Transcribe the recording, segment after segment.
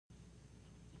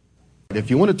If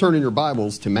you want to turn in your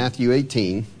Bibles to Matthew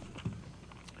 18,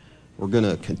 we're going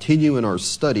to continue in our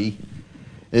study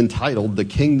entitled, The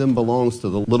Kingdom Belongs to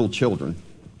the Little Children.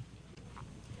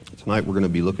 Tonight we're going to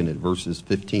be looking at verses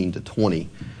 15 to 20.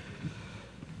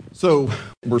 So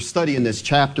we're studying this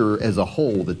chapter as a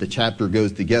whole, that the chapter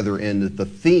goes together, and that the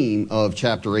theme of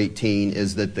chapter 18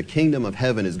 is that the kingdom of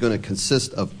heaven is going to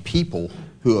consist of people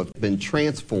who have been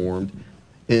transformed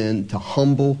into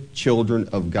humble children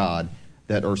of God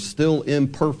that are still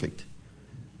imperfect.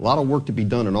 A lot of work to be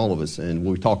done in all of us, and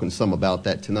we'll be talking some about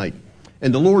that tonight.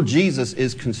 And the Lord Jesus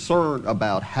is concerned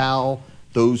about how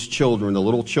those children, the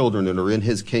little children that are in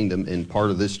His kingdom and part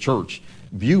of this church,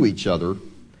 view each other.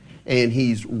 And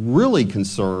He's really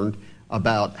concerned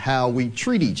about how we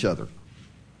treat each other,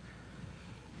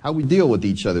 how we deal with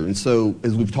each other. And so,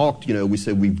 as we've talked, we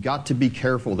said we've got to be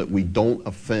careful that we don't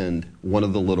offend one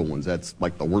of the little ones. That's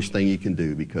like the worst thing you can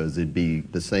do, because it'd be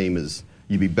the same as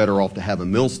you'd be better off to have a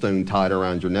millstone tied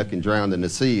around your neck and drowned in the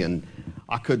sea. And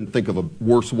I couldn't think of a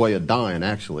worse way of dying,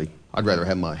 actually. I'd rather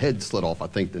have my head slit off, I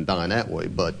think, than dying that way.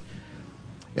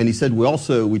 And he said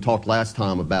we talked last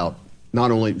time about not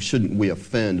only shouldn't we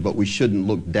offend, but we shouldn't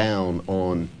look down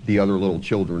on the other little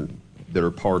children that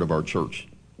are part of our church,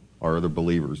 our other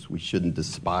believers. We shouldn't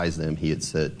despise them, he had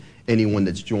said, anyone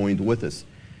that's joined with us.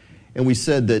 And we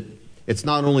said that it's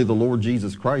not only the Lord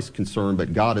Jesus Christ concern,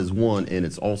 but God is one, and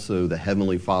it's also the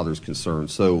Heavenly Father's concern.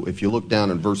 So if you look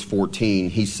down in verse 14,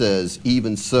 he says,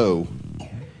 even so,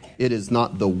 it is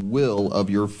not the will of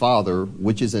your Father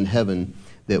which is in heaven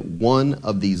that one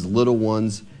of these little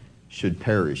ones should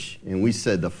perish. And we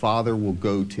said the Father will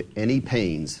go to any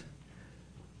pains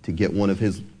to get one of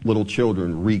His little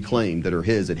children reclaimed that are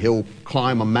His, that He'll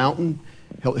climb a mountain,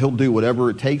 He'll do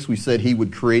whatever it takes. We said He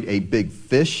would create a big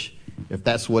fish, if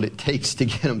that's what it takes to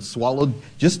get him swallowed,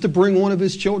 just to bring one of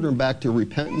His children back to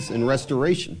repentance and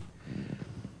restoration.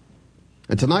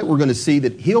 And tonight we're going to see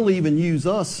that He'll even use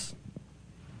us,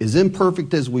 as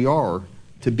imperfect as we are,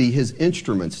 to be His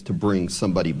instruments to bring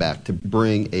somebody back, to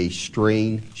bring a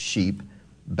straying sheep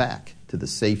back to the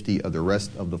safety of the rest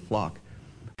of the flock.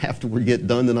 After we get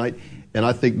done tonight, and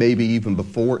I think maybe even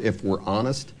before, if we're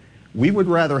honest, we would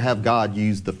rather have God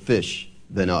use the fish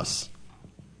than us,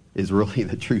 is really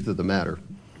the truth of the matter.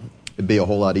 It'd be a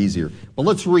whole lot easier. But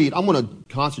let's read. I'm going to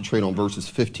concentrate on verses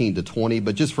 15 to 20,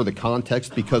 but just for the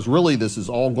context, because really this is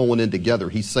all going in together.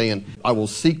 He's saying, I will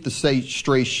seek the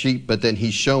stray sheep, but then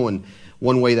he's showing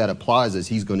one way that applies is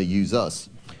He's going to use us.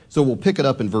 So we'll pick it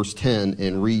up in verse 10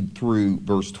 and read through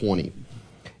verse 20.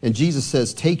 And Jesus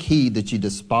says, take heed that ye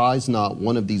despise not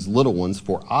one of these little ones,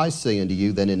 for I say unto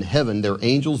you that in heaven their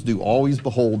angels do always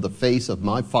behold the face of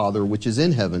my Father which is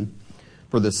in heaven.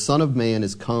 For the Son of Man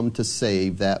is come to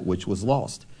save that which was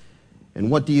lost.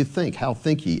 And what do you think? How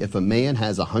think ye? If a man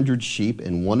has 100 sheep,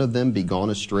 and one of them be gone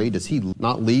astray, does he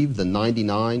not leave the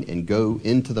 99 and go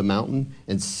into the mountain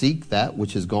and seek that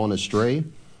which is gone astray?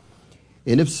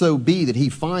 And if so be that he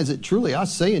finds it, truly I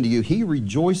say unto you, he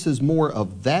rejoices more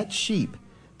of that sheep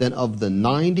than of the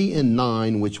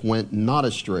 99 which went not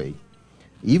astray.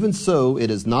 Even so, it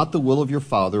is not the will of your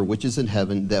Father which is in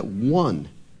heaven that one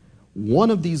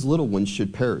of these little ones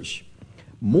should perish.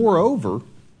 Moreover,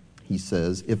 he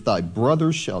says, if thy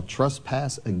brother shall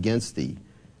trespass against thee,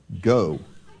 go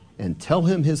and tell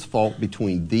him his fault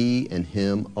between thee and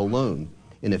him alone.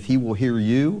 And if he will hear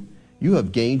you, you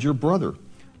have gained your brother.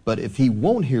 But if he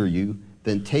won't hear you,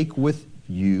 then take with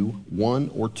you one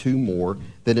or two more,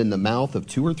 that in the mouth of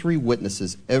 2 or 3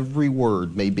 witnesses every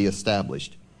word may be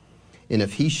established. And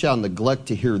if he shall neglect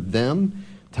to hear them,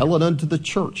 tell it unto the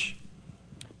church.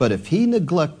 But if he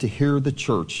neglect to hear the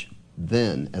church,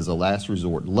 then, as a last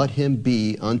resort, let him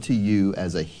be unto you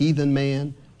as a heathen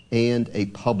man and a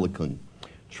publican.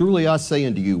 Truly I say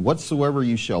unto you, whatsoever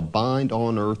you shall bind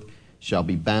on earth shall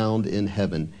be bound in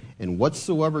heaven, and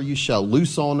whatsoever you shall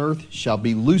loose on earth shall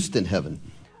be loosed in heaven.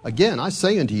 Again, I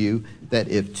say unto you, that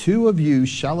if 2 of you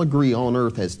shall agree on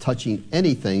earth as touching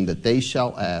anything that they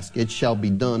shall ask, it shall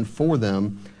be done for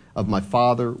them of my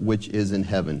Father which is in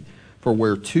heaven. For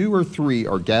where 2 or 3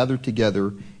 are gathered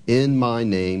together in my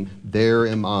name, there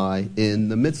am I in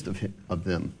the midst of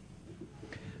them.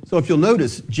 So if you'll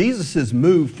notice, Jesus has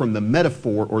moved from the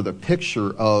metaphor or the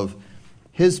picture of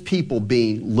His people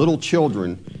being little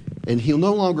children, and He'll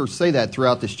no longer say that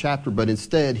throughout this chapter, but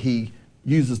instead He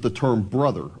uses the term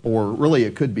brother, or really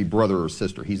it could be brother or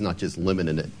sister. He's not just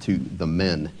limiting it to the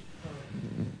men.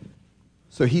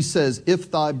 So he says, if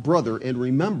thy brother, and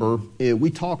remember, we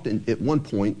talked at one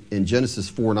point in Genesis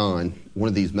 4:9, one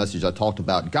of these messages I talked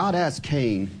about, God asked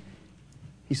Cain,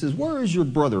 He says, where is your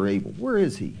brother Abel? Where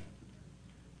is he?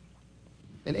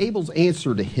 And Abel's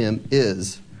answer to him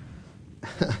is,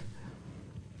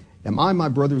 Am I my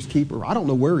brother's keeper? I don't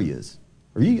know where he is.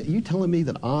 Are you telling me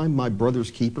that I'm my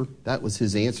brother's keeper? That was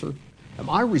his answer. Am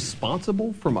I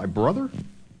responsible for my brother?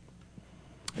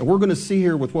 And we're going to see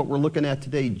here with what we're looking at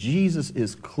today, Jesus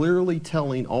is clearly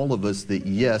telling all of us that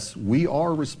yes, we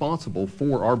are responsible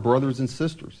for our brothers and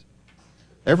sisters.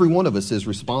 Every one of us is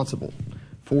responsible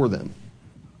for them.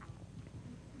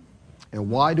 And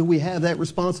why do we have that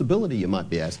responsibility, you might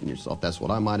be asking yourself. That's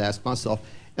what I might ask myself.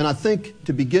 And I think,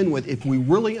 to begin with, if we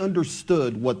really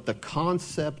understood what the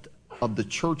concept of the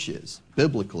church is,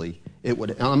 biblically, it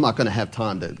would, and I'm not going to have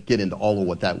time to get into all of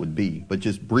what that would be, but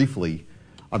just briefly,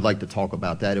 I'd like to talk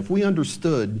about that. If we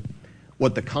understood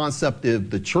what the concept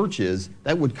of the church is,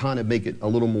 that would kind of make it a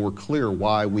little more clear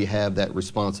why we have that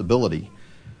responsibility.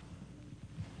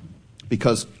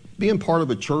 Because being part of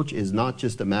a church is not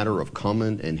just a matter of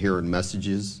coming and hearing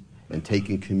messages and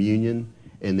taking communion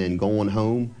and then going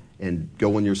home and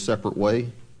going your separate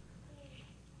way.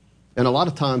 And a lot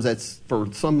of times that's,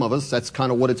 for some of us, that's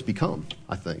kind of what it's become,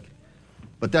 I think.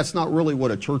 But that's not really what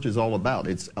a church is all about.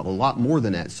 It's a lot more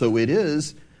than that. So it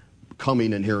is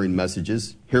coming and hearing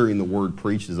messages, hearing the word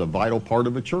preached is a vital part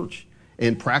of a church.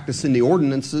 And practicing the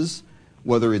ordinances,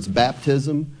 whether it's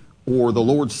baptism or the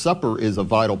Lord's Supper, is a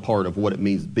vital part of what it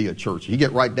means to be a church. You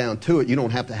get right down to it, you don't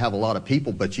have to have a lot of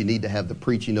people, but you need to have the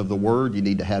preaching of the word, you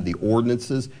need to have the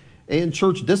ordinances, and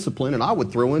church discipline, and I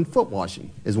would throw in foot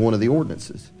washing as one of the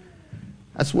ordinances.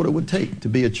 That's what it would take to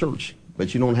be a church.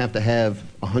 But you don't have to have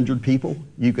 100 people.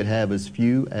 You could have as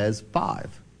few as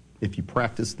 5 if you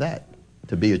practice that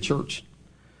to be a church.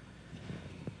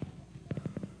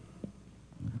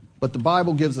 But the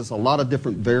Bible gives us a lot of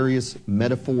different various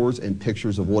metaphors and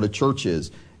pictures of what a church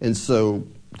is. And so,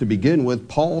 to begin with,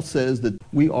 Paul says that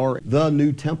we are the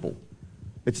new temple.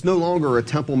 It's no longer a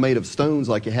temple made of stones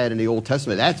like you had in the Old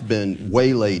Testament. That's been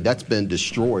waylaid. That's been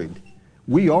destroyed.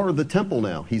 We are the temple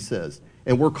now, he says.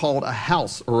 And we're called a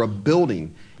house or a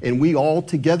building. And we all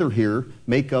together here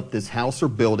make up this house or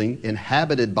building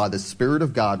inhabited by the Spirit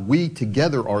of God. We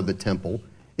together are the temple.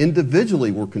 Individually,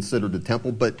 we're considered the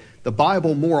temple, but the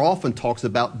Bible more often talks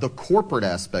about the corporate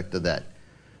aspect of that.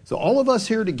 So all of us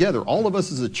here together, all of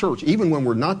us as a church, even when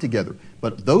we're not together,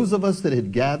 but those of us that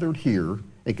had gathered here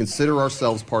and consider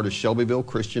ourselves part of Shelbyville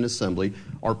Christian Assembly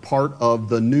are part of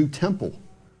the new temple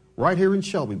right here in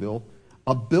Shelbyville,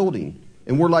 a building.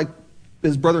 And we're like,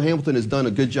 as Brother Hamilton has done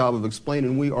a good job of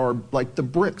explaining, we are like the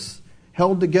bricks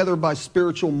held together by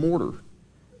spiritual mortar,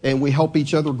 and we help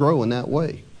each other grow in that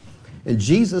way. And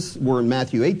Jesus, we're in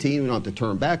Matthew 18, we don't have to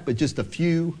turn back, but just a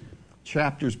few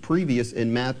chapters previous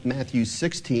in Matthew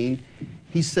 16,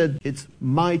 he said, it's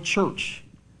my church,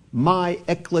 my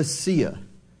ecclesia,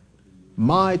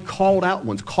 my called out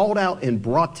ones, called out and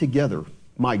brought together,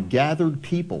 my gathered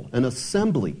people, an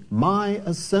assembly, my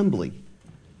assembly.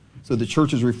 So the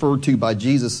church is referred to by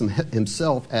Jesus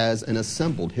himself as an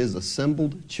assembled, his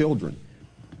assembled children.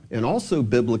 And also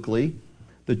biblically,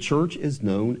 the church is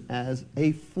known as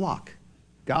a flock,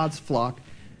 God's flock.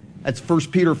 That's 1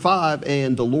 Peter 5,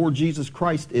 and the Lord Jesus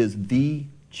Christ is the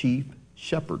chief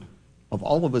shepherd of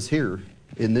all of us here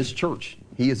in this church.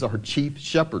 He is our chief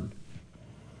shepherd.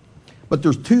 But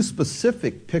there's two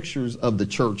specific pictures of the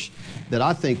church that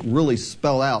I think really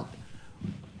spell out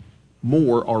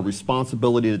more our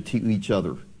responsibility to each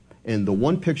other. And the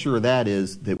one picture of that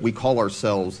is that we call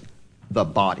ourselves the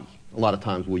body. A lot of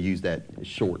times we'll use that as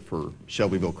short for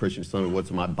Shelbyville Christian Assembly.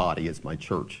 What's my body? It's my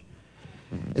church.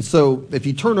 And so if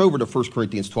you turn over to 1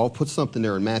 Corinthians 12, put something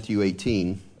there in Matthew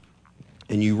 18,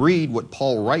 and you read what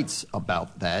Paul writes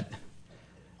about that,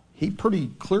 he pretty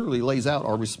clearly lays out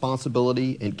our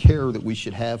responsibility and care that we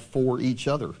should have for each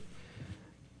other.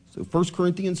 So 1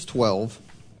 Corinthians 12,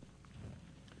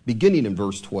 beginning in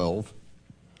verse 12,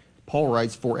 Paul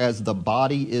writes, for as the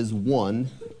body is one,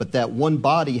 but that one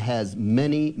body has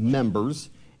many members,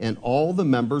 and all the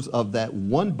members of that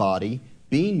one body,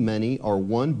 being many, are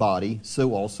one body,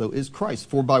 so also is Christ.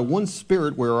 For by one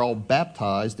Spirit we are all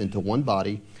baptized into one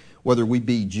body, whether we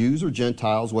be Jews or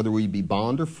Gentiles, whether we be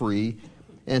bond or free,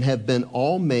 and have been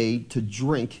all made to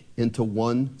drink into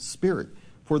one Spirit.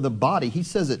 For the body, he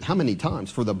says it how many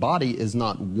times? For the body is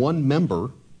not one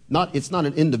member, it's not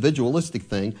an individualistic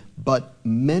thing, but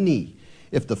many.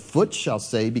 If the foot shall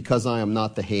say, because I am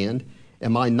not the hand,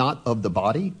 am I not of the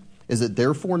body? Is it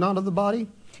therefore not of the body?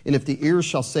 And if the ear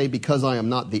shall say, because I am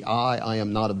not the eye, I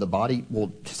am not of the body,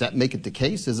 well, does that make it the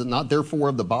case? Is it not therefore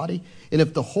of the body? And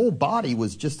if the whole body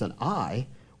was just an eye,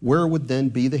 where would then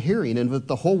be the hearing? And if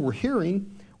the whole were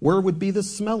hearing, where would be the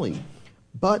smelling?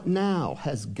 But now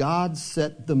has God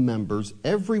set the members,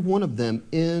 every one of them,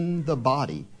 in the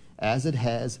body, as it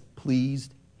has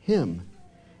pleased him.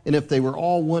 And if they were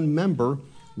all one member,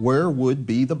 where would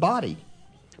be the body?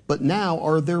 But now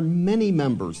are there many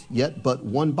members, yet but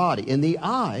one body. And the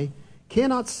eye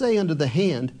cannot say unto the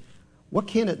hand, what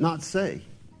can it not say?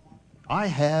 I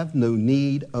have no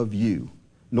need of you.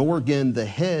 Nor again the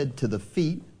head to the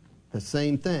feet, the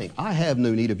same thing. I have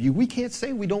no need of you. We can't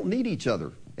say we don't need each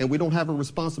other, and we don't have a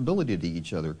responsibility to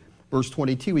each other. Verse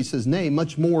 22, he says, nay,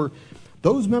 much more,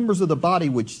 those members of the body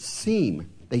which seem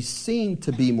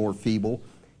to be more feeble,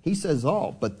 he says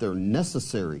all, but they're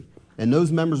necessary. And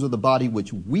those members of the body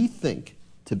which we think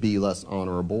to be less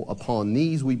honorable, upon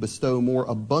these we bestow more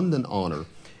abundant honor.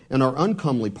 And our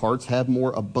uncomely parts have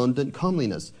more abundant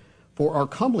comeliness. For our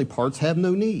comely parts have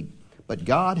no need. But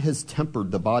God has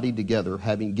tempered the body together,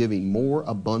 having given more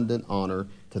abundant honor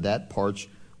to that part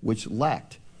which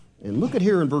lacked. And look at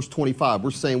here in verse 25.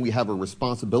 We're saying we have a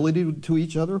responsibility to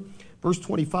each other. Verse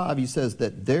 25, he says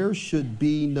that there should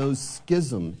be no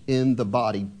schism in the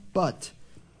body, but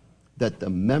that the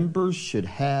members should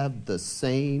have the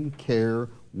same care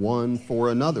one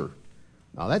for another.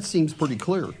 Now that seems pretty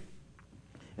clear.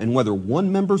 And whether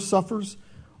one member suffers,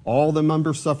 all the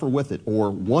members suffer with it, or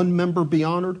one member be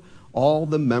honored, all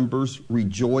the members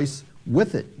rejoice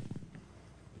with it.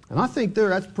 And I think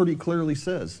that pretty clearly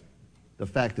says the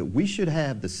fact that we should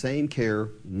have the same care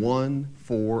one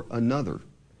for another.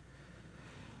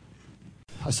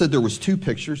 I said there was two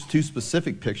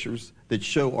specific pictures that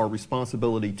show our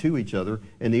responsibility to each other,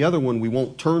 and the other one we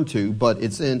won't turn to, but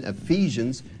it's in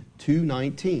Ephesians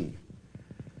 2:19.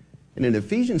 And in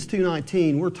Ephesians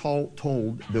 2:19, we're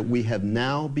told that we have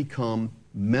now become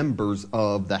members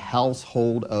of the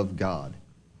household of God.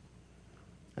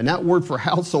 And that word for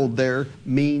household there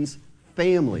means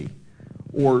family,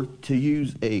 or to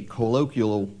use a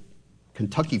colloquial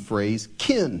Kentucky phrase,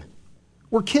 kin.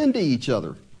 We're kin to each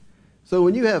other. So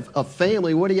when you have a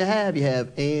family, what do you have? You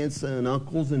have aunts and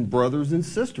uncles and brothers and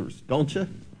sisters, don't you?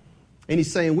 And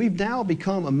he's saying we've now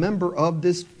become a member of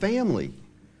this family.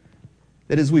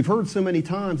 That, as we've heard so many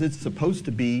times, it's supposed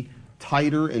to be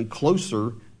tighter and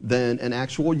closer than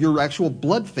your actual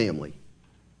blood family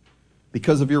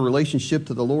because of your relationship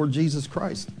to the Lord Jesus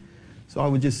Christ. So I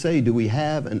would just say, do we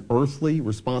have an earthly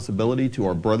responsibility to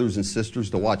our brothers and sisters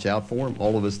to watch out for them?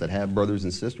 All of us that have brothers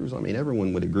and sisters. I mean,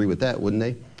 everyone would agree with that, wouldn't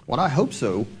they? Well, I hope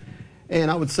so. And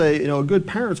I would say, a good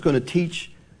parent's going to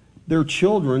teach their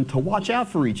children to watch out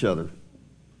for each other.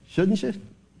 Shouldn't you?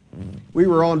 We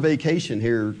were on vacation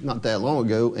here not that long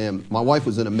ago, and my wife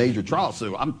was in a major trial,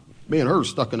 so me and her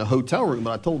stuck in a hotel room,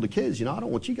 but I told the kids, I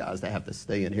don't want you guys to have to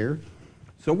stay in here.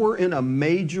 So we're in a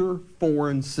major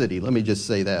foreign city. Let me just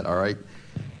say that, all right?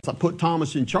 So I put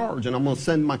Thomas in charge, and I'm going to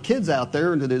send my kids out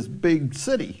there into this big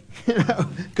city.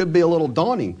 Could be a little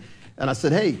daunting. And I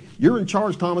said, hey, you're in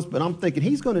charge, Thomas, but I'm thinking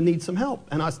he's going to need some help.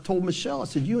 And I told Michelle, I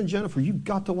said, you and Jennifer, you've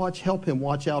got to help him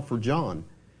watch out for John.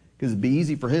 Because it'd be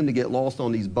easy for him to get lost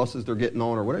on these buses they're getting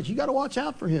on or whatever. You got to watch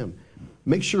out for him.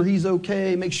 Make sure he's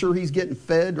okay. Make sure he's getting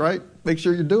fed, right? Make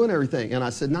sure you're doing everything. And I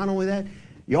said, not only that,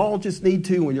 y'all just need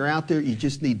to, when you're out there, you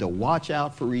just need to watch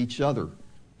out for each other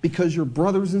because you're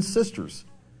brothers and sisters.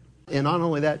 And not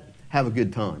only that, have a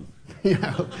good time. You'd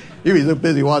be so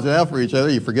busy watching out for each other,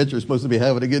 you forget you're supposed to be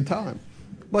having a good time.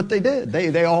 But they did.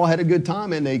 They all had a good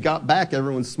time, and they got back.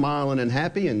 Everyone's smiling and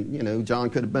happy, and, John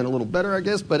could have been a little better, I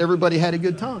guess, but everybody had a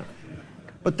good time.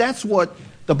 But that's what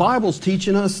the Bible's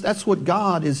teaching us. That's what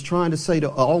God is trying to say to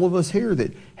all of us here,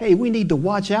 that, hey, we need to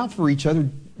watch out for each other.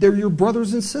 They're your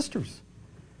brothers and sisters.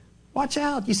 Watch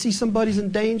out. You see somebody's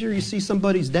in danger. You see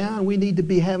somebody's down. We need to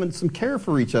be having some care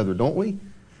for each other, don't we?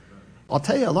 I'll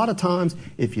tell you, a lot of times,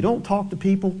 if you don't talk to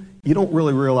people, you don't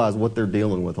really realize what they're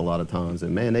dealing with a lot of times.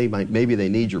 And man, maybe they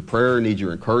need your prayer, need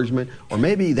your encouragement, or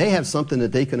maybe they have something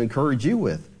that they can encourage you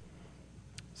with.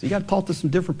 So you got to talk to some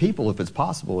different people if it's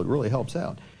possible. It really helps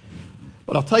out.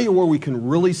 But I'll tell you where we can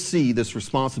really see this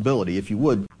responsibility. If you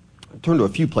would, turn to a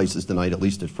few places tonight, at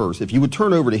least at first. If you would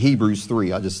turn over to Hebrews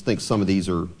 3, I just think some of these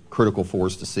are critical for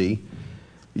us to see.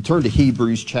 You turn to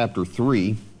Hebrews chapter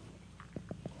 3,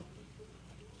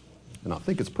 and I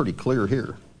think it's pretty clear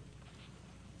here.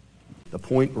 The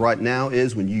point right now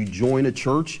is when you join a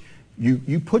church,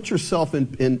 you put yourself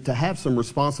in to have some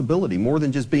responsibility, more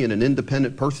than just being an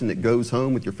independent person that goes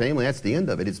home with your family. That's the end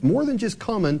of it. It's more than just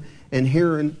coming and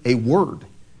hearing a word.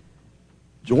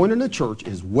 Joining a church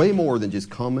is way more than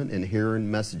just coming and hearing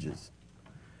messages.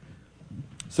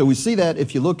 So we see that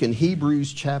if you look in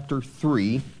Hebrews chapter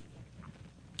 3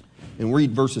 and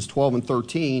read verses 12 and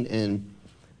 13, and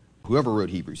whoever wrote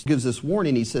Hebrews gives this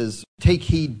warning. He says, take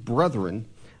heed, brethren,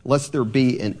 lest there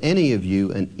be in any of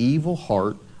you an evil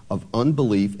heart of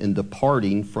unbelief in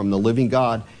departing from the living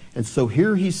God, And so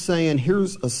here he's saying,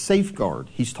 here's a safeguard.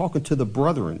 He's talking to the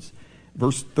brethren.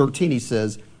 Verse 13, he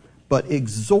says, but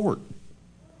exhort,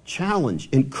 challenge,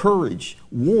 encourage,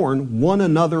 warn one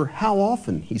another. How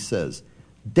often? He says,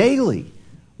 daily,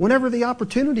 whenever the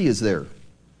opportunity is there.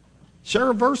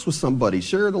 Share a verse with somebody.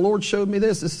 Share, the Lord showed me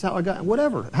this. This is how I got,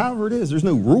 whatever, however it is. There's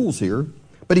no rules here.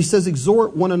 But he says,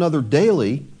 exhort one another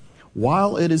daily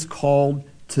while it is called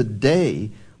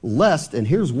today, lest, and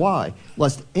here's why,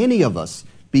 lest any of us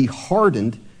be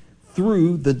hardened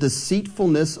through the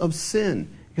deceitfulness of sin.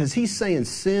 Because he's saying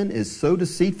sin is so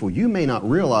deceitful, you may not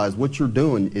realize what you're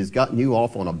doing is gotten you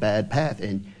off on a bad path.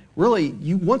 And really,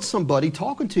 you want somebody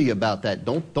talking to you about that,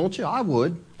 don't you? I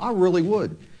would. I really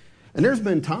would. And there's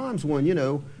been times when,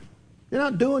 you're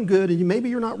not doing good and maybe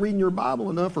you're not reading your Bible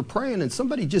enough or praying and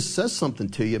somebody just says something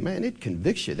to you, man, it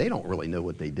convicts you. They don't really know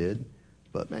what they did.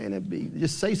 But, man,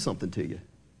 just say something to you.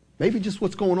 Maybe just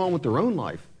what's going on with their own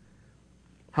life.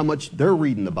 How much they're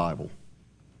reading the Bible.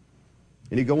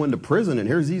 And you go into prison and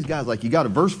here's these guys like, you got a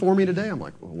verse for me today? I'm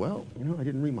like, well, I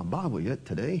didn't read my Bible yet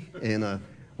today. And,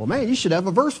 well, man, you should have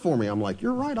a verse for me. I'm like,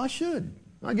 you're right, I should.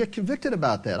 I get convicted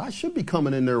about that. I should be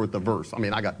coming in there with the verse. I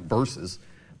mean, I got verses,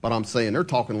 but I'm saying they're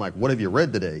talking like, what have you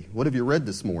read today? What have you read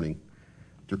this morning?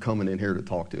 You're coming in here to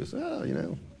talk to us. Oh,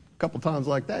 a couple times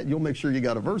like that, you'll make sure you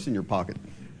got a verse in your pocket.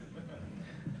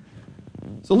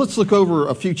 So let's look over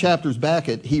a few chapters back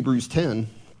at Hebrews 10.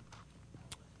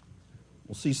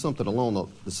 We'll see something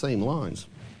along the same lines.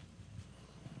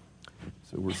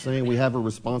 So we're saying we have a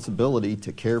responsibility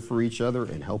to care for each other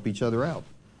and help each other out.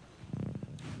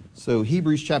 So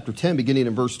Hebrews chapter 10, beginning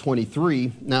in verse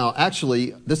 23. Now,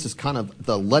 actually, this is kind of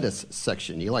the lettuce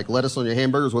section. You like lettuce on your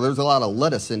hamburgers? Well, there's a lot of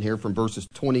lettuce in here from verses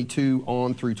 22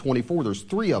 on through 24. There's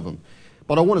 3 of them.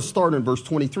 But I want to start in verse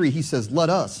 23. He says, let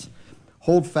us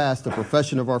hold fast the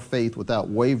profession of our faith without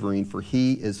wavering, for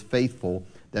he is faithful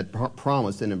that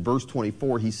promised. And in verse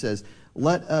 24, he says,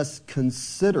 let us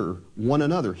consider one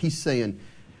another. He's saying,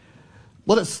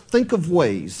 let us think of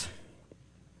ways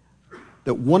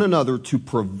that one another to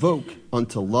provoke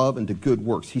unto love and to good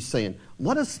works. He's saying,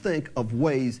 let us think of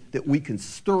ways that we can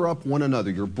stir up one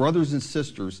another, your brothers and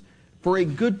sisters, for a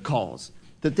good cause,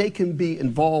 that they can be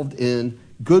involved in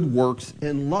good works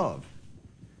and love.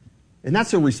 And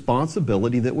that's a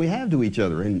responsibility that we have to each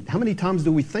other. And how many times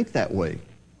do we think that way?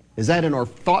 Is that in our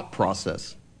thought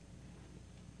process?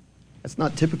 That's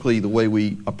not typically the way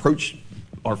we approach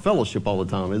our fellowship all the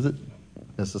time, is it?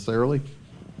 Necessarily.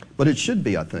 But it should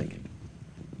be, I think.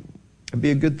 It'd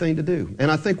be a good thing to do. And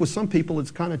I think with some people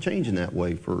it's kind of changing that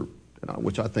way,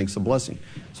 which I think is a blessing.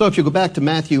 So if you go back to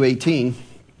Matthew 18,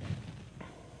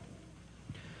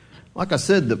 like I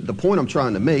said, the point I'm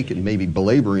trying to make, and maybe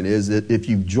belaboring, is that if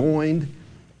you've joined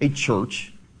a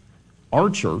church, our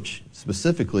church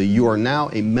specifically, you are now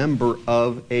a member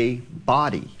of a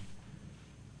body.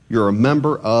 You're a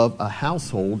member of a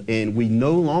household, and we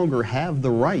no longer have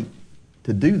the right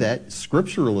to do that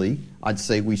scripturally. I'd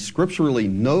say we scripturally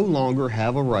no longer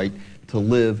have a right to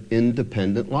live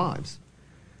independent lives.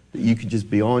 That you could just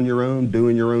be on your own,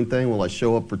 doing your own thing. Well, I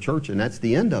show up for church, and that's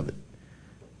the end of it.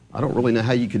 I don't really know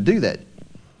how you could do that.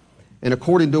 And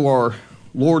according to our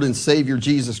Lord and Savior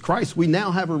Jesus Christ, we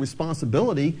now have a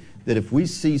responsibility that if we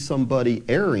see somebody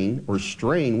erring or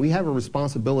straying, we have a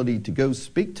responsibility to go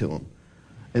speak to them.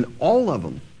 And all of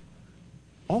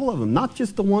them, not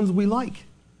just the ones we like.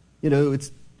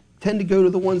 Tend to go to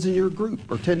the ones in your group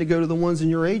or tend to go to the ones in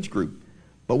your age group.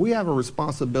 But we have a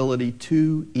responsibility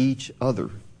to each other,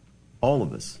 all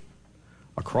of us,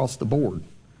 across the board.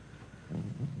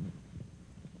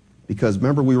 Because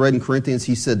remember we read in Corinthians,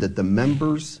 he said that the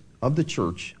members of the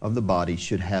church, of the body,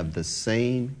 should have the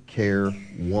same care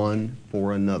one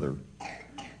for another.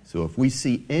 So if we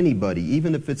see anybody,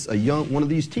 even if it's one of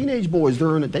these teenage boys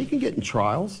during it, they can get in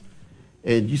trials.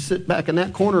 And you sit back in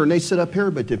that corner and they sit up here,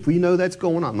 but if we know that's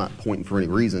going on, I'm not pointing for any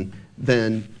reason,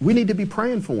 then we need to be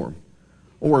praying for them.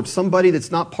 Or if somebody that's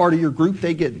not part of your group,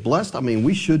 they get blessed,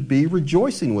 we should be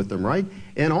rejoicing with them, right?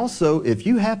 And also, if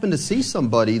you happen to see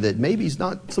somebody that maybe is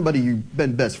not somebody you've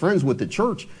been best friends with at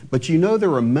church, but you know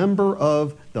they're a member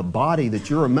of the body that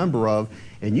you're a member of,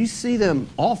 and you see them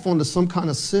off onto some kind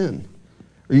of sin,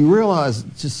 or you realize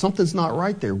just something's not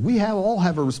right there, we all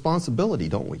have a responsibility,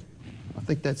 don't we? I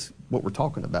think that's what we're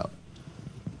talking about.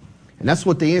 And that's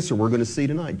what the answer we're going to see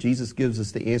tonight. Jesus gives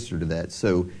us the answer to that.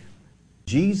 So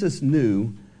Jesus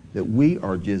knew that we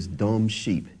are just dumb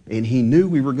sheep. And he knew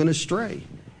we were going to stray.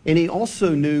 And he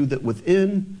also knew that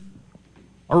within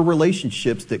our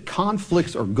relationships that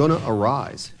conflicts are going to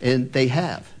arise. And they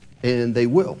have. And they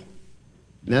will.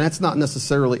 Now that's not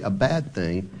necessarily a bad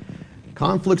thing.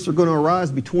 Conflicts are going to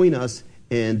arise between us.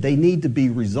 and they need to be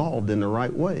resolved in the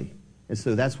right way. And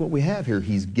so that's what we have here.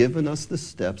 He's given us the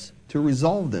steps to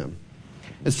resolve them.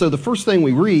 And so the first thing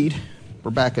we read,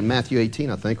 we're back in Matthew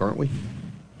 18, I think, aren't we?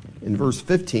 In verse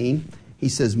 15, he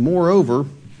says, "Moreover,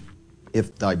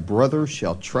 if thy brother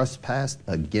shall trespass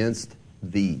against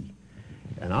thee."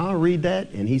 And I'll read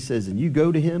that, and he says, and you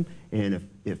go to him, and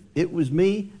if it was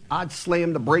me, I'd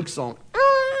slam the brakes on.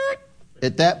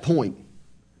 At that point,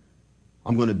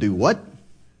 I'm going to do what?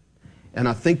 And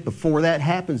I think before that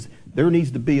happens, there needs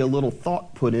to be a little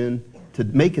thought put in to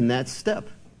making that step.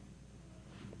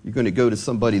 You're going to go to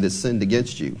somebody that sinned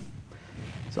against you.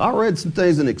 So I read some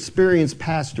things an experienced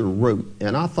pastor wrote,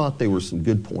 and I thought they were some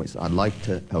good points I'd like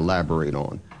to elaborate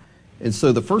on. And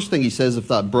so the first thing he says, if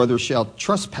thy brother shall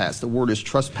trespass, the word is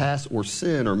trespass or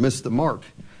sin or miss the mark.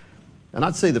 And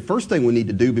I'd say the first thing we need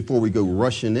to do before we go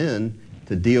rushing in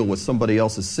to deal with somebody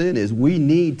else's sin is we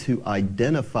need to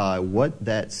identify what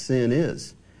that sin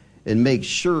is and make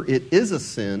sure it is a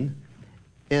sin,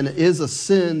 and it is a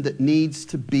sin that needs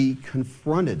to be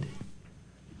confronted.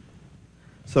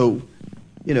 So,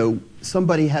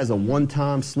 somebody has a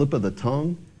one-time slip of the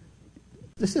tongue.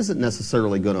 This isn't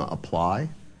necessarily going to apply.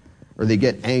 Or they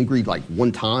get angry like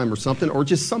one time or something, or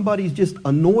just somebody just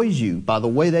annoys you by the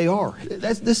way they are.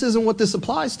 This isn't what this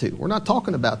applies to. We're not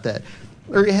talking about that.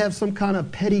 Or you have some kind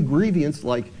of petty grievance,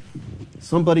 like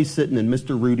somebody sitting in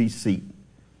Mr. Rudy's seat,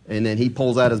 and then he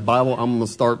pulls out his Bible. I'm going to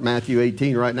start Matthew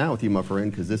 18 right now with you, my friend,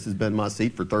 because this has been my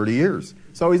seat for 30 years.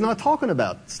 So he's not talking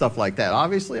about stuff like that,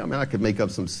 obviously. I mean, I could make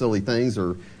up some silly things,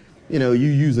 or, you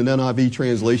use an NIV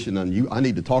translation, and I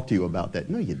need to talk to you about that.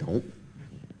 No, you don't.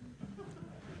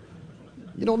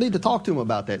 You don't need to talk to him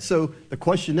about that. So the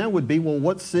question then would be, well,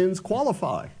 what sins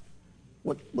qualify?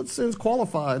 What sins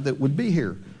qualify that would be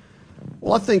here?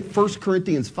 Well, I think 1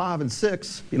 Corinthians 5 and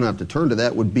 6, you don't have to turn to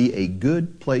that, would be a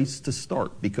good place to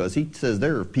start, because he says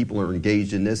there if people are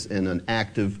engaged in this in an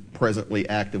presently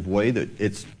active way,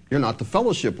 that you're not to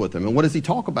fellowship with them. And what does he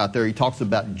talk about there? He talks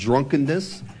about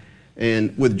drunkenness.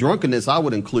 And with drunkenness, I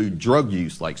would include drug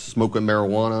use, like smoking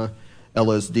marijuana,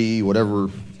 LSD, whatever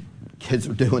kids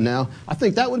are doing now. I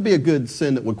think that would be a good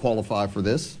sin that would qualify for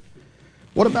this.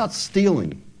 What about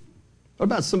stealing? What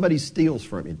about somebody steals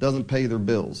from you, doesn't pay their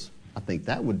bills? I think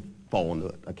that would fall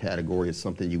into a category of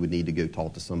something you would need to go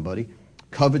talk to somebody.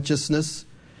 Covetousness.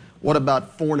 What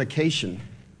about fornication?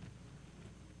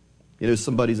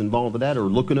 Somebody's involved with that, or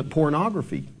looking at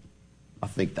pornography. I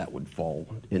think that would fall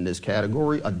in this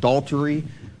category. Adultery.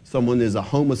 Someone is a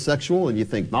homosexual, and you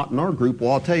think, not in our group.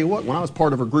 Well, I'll tell you what, when I was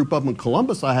part of a group up in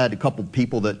Columbus, I had a couple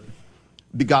people that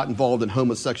got involved in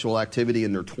homosexual activity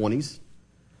in their 20s.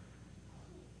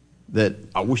 That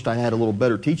I wished I had a little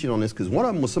better teaching on this, because one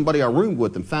of them was somebody I roomed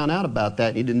with and found out about that,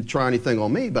 and he didn't try anything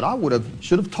on me, but I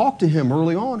should have talked to him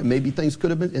early on, and maybe things could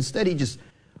have been. Instead, he just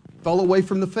fell away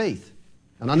from the faith,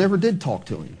 and I never did talk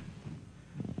to him.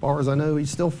 As far as I know,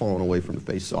 he's still falling away from the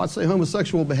faith. So I'd say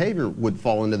homosexual behavior would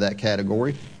fall into that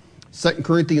category. 2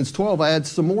 Corinthians 12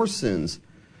 adds some more sins.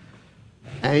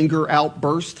 Anger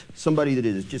outburst, somebody that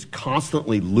is just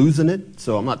constantly losing it.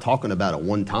 So I'm not talking about a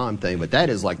one-time thing, but that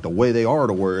is like the way they are,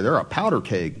 to where they're a powder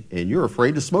keg, and you're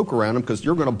afraid to smoke around them because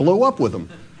you're going to blow up with them.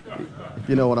 If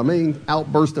you know what I mean?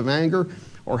 Outburst of anger.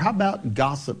 Or how about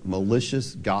gossip,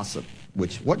 malicious gossip?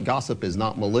 What gossip is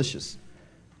not malicious?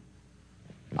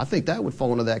 I think that would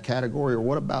fall into that category. Or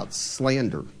what about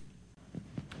slander?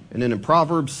 And then in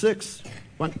Proverbs 6, I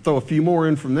might throw a few more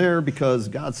in from there, because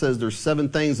God says there's 7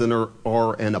 things that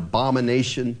are an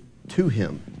abomination to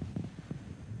him.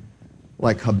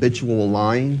 Like habitual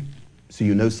lying.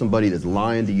 So somebody that's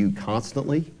lying to you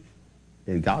constantly,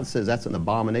 and God says that's an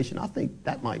abomination. I think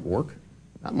that might work.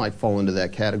 That might fall into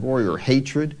that category. Or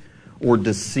hatred, or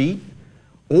deceit.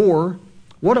 Or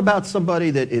what about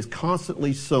somebody that is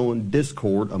constantly sowing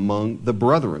discord among the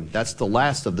brethren? That's the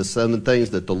last of the 7 things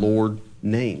that the Lord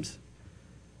names.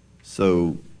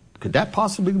 So could that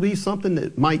possibly be something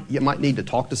that you might need to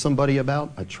talk to somebody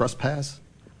about, a trespass?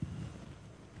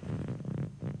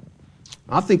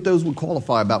 I think those would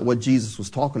qualify about what Jesus was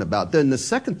talking about. Then the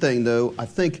second thing, though, I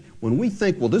think when we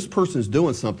think, well, this person's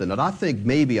doing something that I think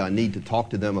maybe I need to talk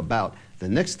to them about, the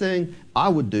next thing I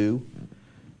would do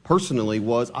personally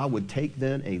was I would take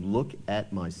then a look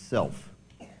at myself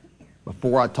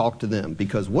before I talk to them.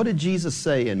 Because what did Jesus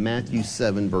say in Matthew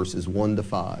 7, verses 1 to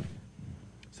 5?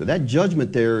 So that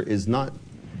judgment there is not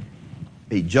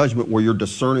a judgment where you're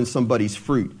discerning somebody's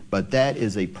fruit, but that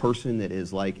is a person that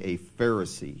is like a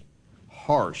Pharisee,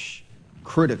 harsh,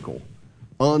 critical,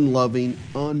 unloving,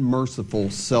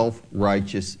 unmerciful,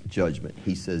 self-righteous judgment.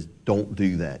 He says, don't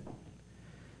do that.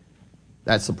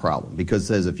 That's the problem, because it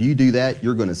says if you do that,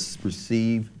 you're going to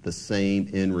receive the same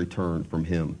in return from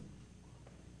him.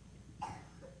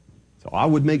 So I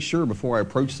would make sure before I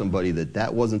approach somebody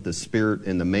that wasn't the spirit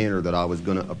and the manner that I was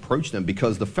going to approach them,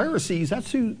 because the Pharisees,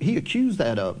 that's who he accused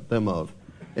them of.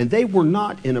 And they were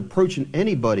not, in approaching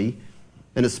anybody,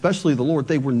 and especially the Lord,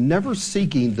 they were never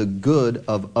seeking the good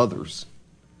of others.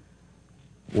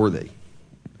 Were they?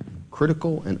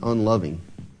 Critical and unloving.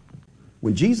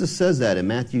 When Jesus says that in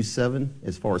Matthew 7,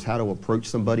 as far as how to approach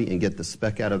somebody and get the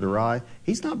speck out of their eye,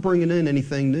 he's not bringing in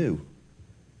anything new.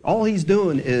 All he's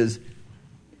doing is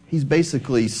he's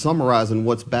basically summarizing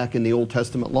what's back in the Old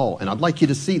Testament law. And I'd like you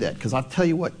to see that, because I'll tell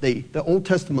you what, the Old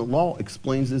Testament law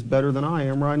explains this better than I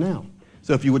am right now.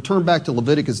 So if you would turn back to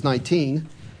Leviticus 19,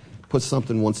 put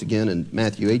something once again in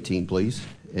Matthew 18, please.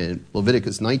 In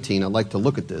Leviticus 19, I'd like to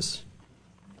look at this.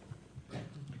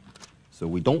 So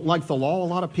we don't like the law, a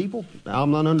lot of people. Now I'm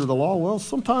not under the law. Well,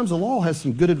 sometimes the law has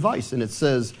some good advice, and it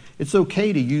says it's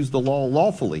okay to use the law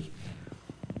lawfully.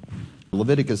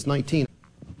 Leviticus 19.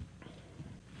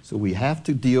 So we have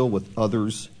to deal with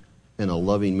others in a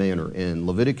loving manner. And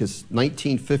Leviticus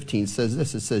 19:15 says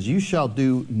this. It says, you shall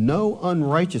do no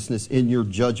unrighteousness in your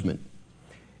judgment.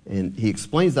 And he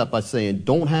explains that by saying,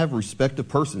 don't have respect of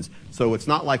persons. So it's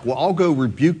not like, well, I'll go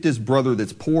rebuke this brother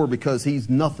that's poor because he's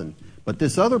nothing. But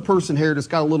this other person here that's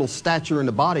got a little stature in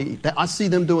the body, I see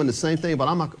them doing the same thing, but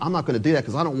I'm not going to do that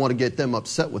because I don't want to get them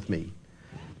upset with me.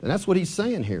 And that's what he's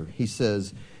saying here. He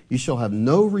says, you shall have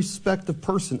no respect of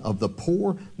person of the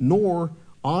poor, nor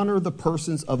honor the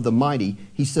persons of the mighty.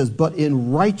 He says, but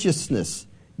in righteousness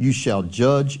you shall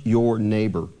judge your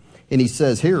neighbor. And he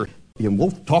says here, and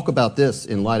we'll talk about this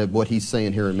in light of what he's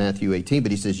saying here in Matthew 18,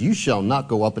 but he says, you shall not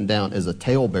go up and down as a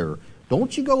talebearer.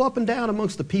 Don't you go up and down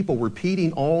amongst the people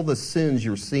repeating all the sins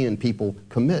you're seeing people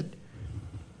commit.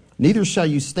 Neither shall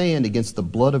you stand against the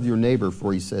blood of your neighbor,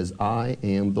 for he says, I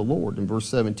am the Lord. In verse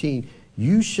 17,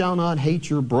 you shall not hate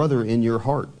your brother in your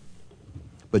heart,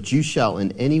 but you shall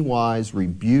in any wise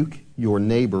rebuke your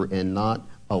neighbor and not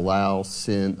allow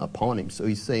sin upon him. So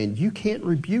he's saying you can't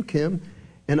rebuke him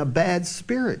in a bad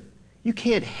spirit. You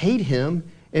can't hate him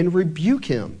and rebuke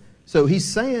him. So he's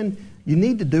saying you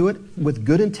need to do it with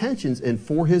good intentions and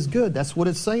for his good. That's what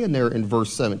it's saying there in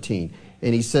verse 17.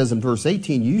 And he says in verse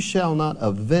 18, you shall not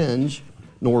avenge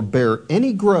nor bear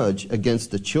any grudge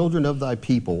against the children of thy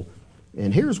people.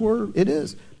 And here's where it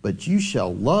is. But you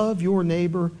shall love your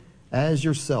neighbor as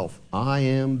yourself. I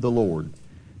am the Lord.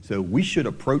 So we should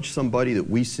approach somebody that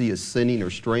we see as sinning or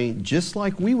straying just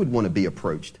like we would want to be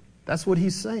approached. That's what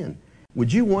he's saying.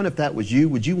 Would you want, if that was you,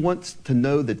 would you want to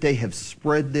know that they have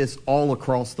spread this all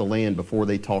across the land before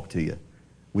they talk to you?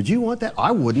 Would you want that?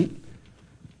 I wouldn't.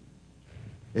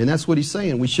 And that's what he's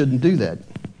saying. We shouldn't do that.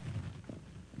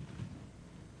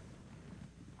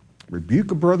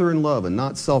 Rebuke a brother in love and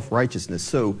not self-righteousness.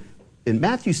 So in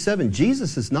Matthew 7,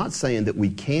 Jesus is not saying that we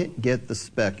can't get the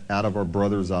speck out of our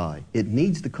brother's eye. It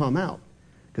needs to come out.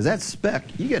 Because that speck,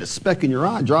 you get a speck in your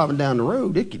eye driving down the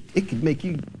road, it could make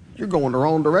you, you're going the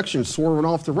wrong direction, swerving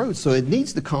off the road. So it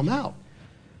needs to come out.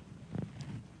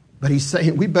 But he's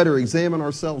saying we better examine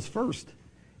ourselves first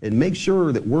and make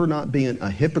sure that we're not being a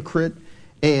hypocrite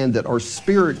and that our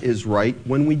spirit is right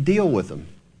when we deal with them.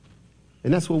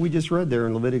 And that's what we just read there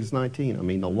in Leviticus 19. I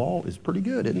mean, the law is pretty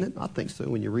good, isn't it? I think so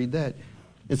when you read that.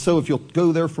 And so if you'll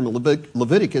go there from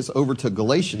Leviticus over to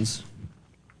Galatians,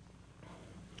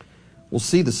 we'll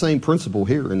see the same principle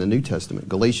here in the New Testament.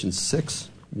 Galatians 6,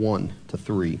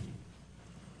 1-3.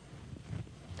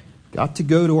 Got to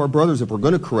go to our brothers if we're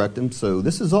going to correct them. So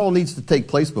this is all needs to take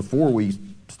place before we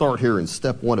start here in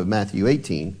step 1 of Matthew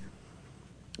 18.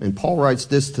 And Paul writes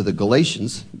this to the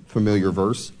Galatians, familiar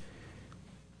verse.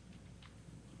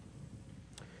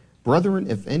 Brethren,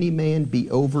 if any man be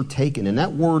overtaken, and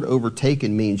that word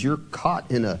overtaken means you're caught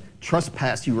in a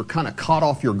trespass, you were kind of caught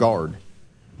off your guard,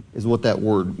 is what that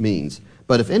word means.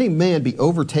 But if any man be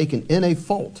overtaken in a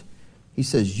fault, he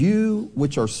says, you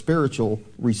which are spiritual,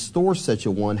 restore such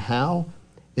a one. How?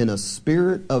 In a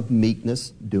spirit of meekness,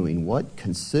 doing what?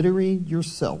 Considering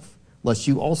yourself, lest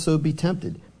you also be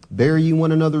tempted. Bear ye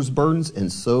one another's burdens,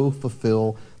 and so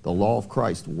fulfill the law of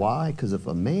Christ. Why? Because if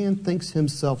a man thinks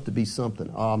himself to be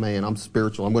something, oh man, I'm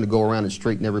spiritual, I'm going to go around and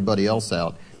straighten everybody else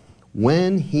out.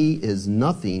 When he is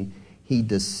nothing, he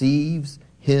deceives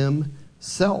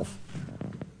himself.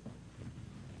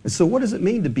 And so what does it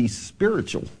mean to be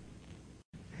spiritual?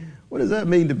 What does that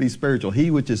mean to be spiritual?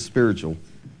 He which is spiritual.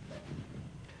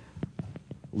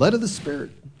 Led of the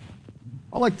Spirit.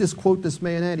 I like this quote this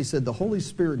man had. He said, the Holy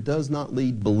Spirit does not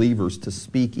lead believers to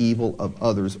speak evil of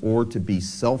others or to be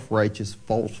self-righteous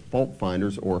fault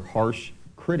finders or harsh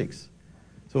critics.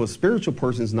 So a spiritual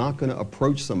person is not going to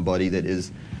approach somebody that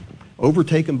is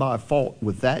overtaken by a fault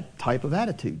with that type of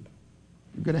attitude.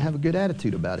 You're going to have a good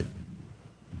attitude about it.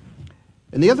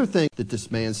 And the other thing that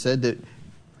this man said, that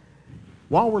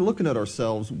while we're looking at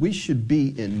ourselves, we should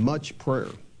be in much prayer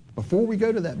before we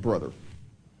go to that brother.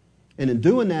 And in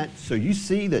doing that, so you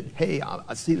see that, hey,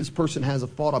 I see this person has a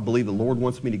fault. I believe the Lord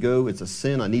wants me to go. It's a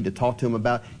sin I need to talk to him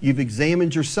about. You've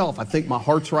examined yourself. I think my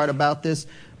heart's right about this.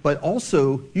 But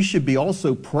also, you should be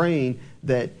also praying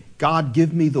that God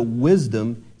give me the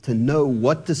wisdom to know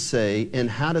what to say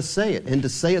and how to say it, and to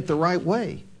say it the right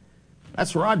way.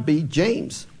 That's where I'd be.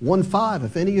 James 1:5,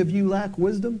 if any of you lack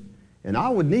wisdom, and I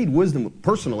would need wisdom.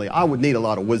 Personally, I would need a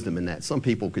lot of wisdom in that. Some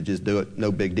people could just do it,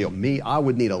 no big deal. Me, I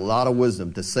would need a lot of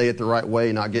wisdom to say it the right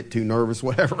way, not get too nervous,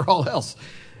 whatever, all else.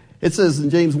 It says in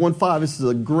James 1:5, this is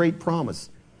a great promise.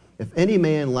 If any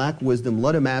man lack wisdom,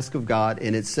 let him ask of God.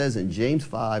 And it says in James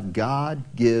 5, God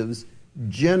gives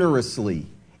generously,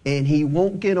 and he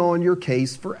won't get on your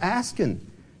case for asking.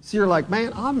 So you're like,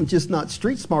 man, I'm just not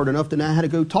street smart enough to know how to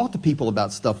go talk to people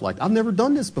about stuff like that. I've never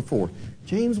done this before.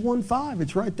 James 1:5,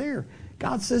 it's right there.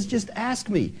 God says, just ask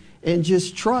me and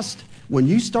just trust. When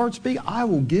you start speaking, I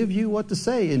will give you what to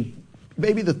say, and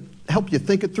maybe to help you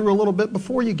think it through a little bit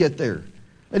before you get there.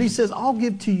 And he says, I'll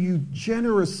give to you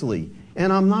generously,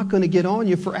 and I'm not going to get on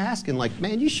you for asking. Like,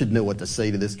 man, you should know what to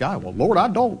say to this guy. Well, Lord, I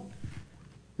don't.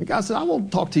 And God said, I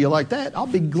won't talk to you like that. I'll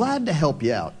be glad to help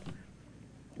you out.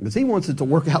 Because he wants it to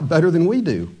work out better than we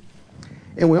do.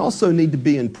 And we also need to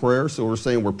be in prayer. So we're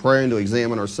saying we're praying to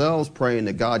examine ourselves, praying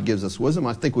that God gives us wisdom.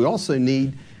 I think we also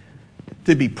need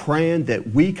to be praying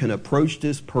that we can approach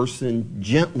this person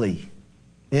gently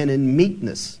and in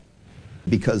meekness,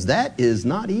 because that is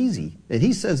not easy. And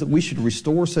he says that we should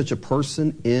restore such a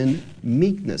person in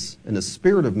meekness, in a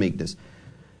spirit of meekness.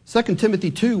 2 Timothy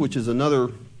 2, which is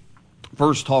another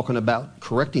verse talking about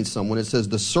correcting someone, it says,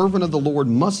 the servant of the Lord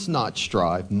must not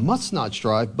strive,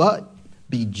 but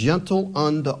be gentle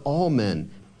unto all men,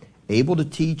 able to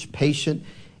teach, patient,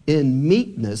 in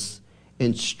meekness,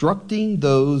 instructing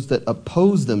those that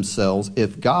oppose themselves,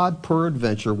 if God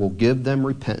peradventure will give them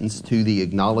repentance to the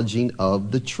acknowledging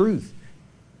of the truth.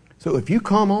 So if you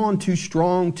come on too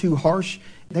strong, too harsh,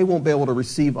 they won't be able to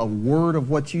receive a word of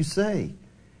what you say.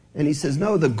 And he says,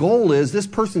 no, the goal is this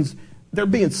person's, they're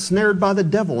being snared by the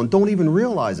devil and don't even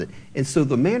realize it. And so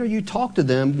the manner you talk to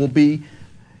them will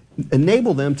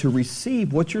enable them to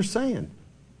receive what you're saying.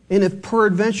 And if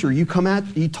peradventure you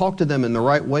talk to them in the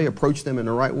right way, approach them in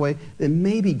the right way, then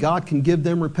maybe God can give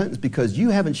them repentance, because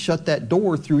you haven't shut that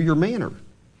door through your manner,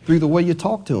 through the way you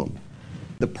talk to them.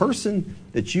 The person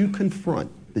that you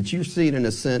confront, that you're seeing in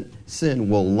a sin,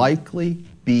 will likely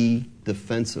be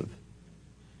defensive.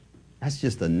 That's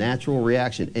just a natural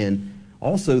reaction. And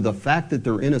also, the fact that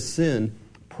they're in a sin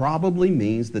probably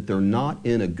means that they're not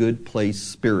in a good place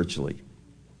spiritually.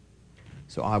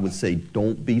 So I would say,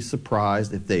 don't be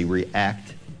surprised if they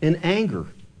react in anger.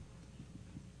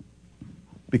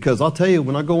 Because I'll tell you,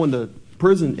 when I go into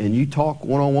prison and you talk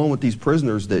one-on-one with these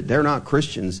prisoners that they're not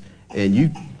Christians,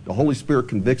 and the Holy Spirit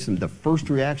convicts them, the first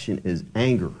reaction is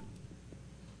anger.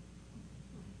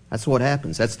 That's what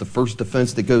happens. That's the first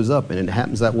defense that goes up, and it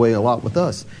happens that way a lot with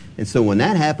us. And so when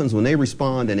that happens, when they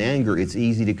respond in anger, it's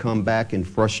easy to come back in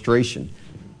frustration.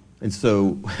 And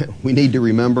so we need to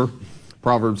remember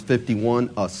Proverbs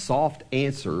 51, a soft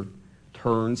answer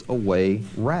turns away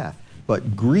wrath,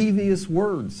 but grievous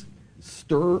words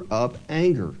stir up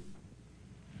anger.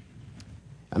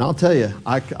 And I'll tell you,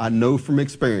 I know from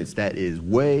experience that is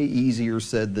way easier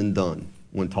said than done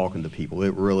when talking to people.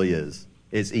 It really is.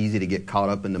 It's easy to get caught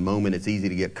up in the moment. It's easy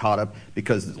to get caught up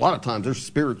because a lot of times there's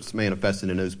spirits manifesting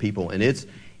in those people, and it's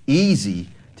easy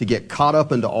to get caught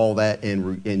up into all that,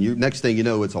 and next thing you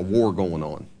know, it's a war going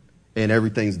on, and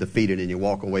everything's defeated, and you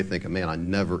walk away thinking, man, I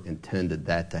never intended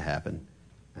that to happen,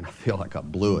 and I feel like I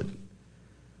blew it.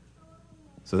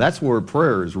 So that's where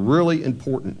prayer is really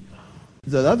important.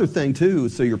 The other thing, too,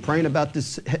 so you're praying about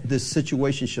this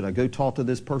situation. Should I go talk to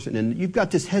this person? And you've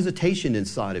got this hesitation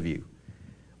inside of you.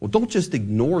 Well, don't just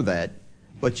ignore that,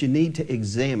 but you need to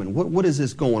examine, what is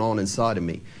this going on inside of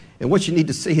me? And what you need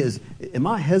to see is, am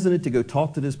I hesitant to go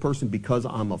talk to this person because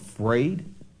I'm afraid?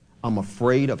 I'm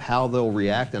afraid of how they'll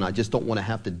react, and I just don't want to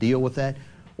have to deal with that?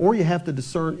 Or you have to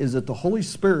discern, is it the Holy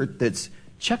Spirit that's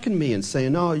checking me and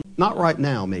saying, no, not right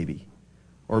now, maybe.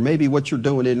 Or maybe what you're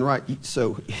doing isn't right.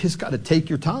 So you just got to take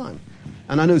your time.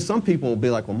 And I know some people will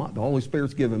be like, well, the Holy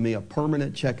Spirit's giving me a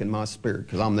permanent check in my spirit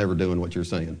because I'm never doing what you're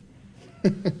saying.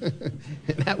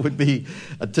 That would be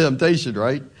a temptation,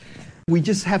 right? We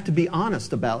just have to be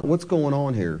honest about what's going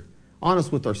on here.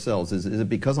 honest with ourselves. Is it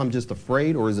because I'm just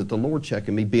afraid, or is it the Lord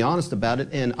checking me? Be honest about it,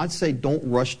 and I'd say don't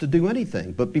rush to do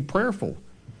anything, but be prayerful.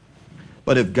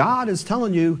 But if God is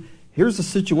telling you, here's a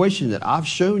situation that I've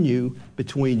shown you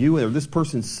between you and this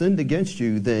person sinned against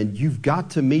you, then you've got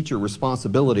to meet your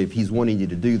responsibility if he's wanting you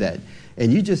to do that.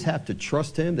 And you just have to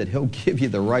trust him that he'll give you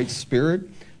the right spirit,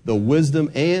 the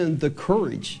wisdom, and the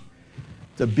courage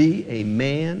to be a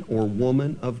man or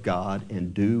woman of God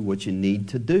and do what you need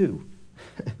to do.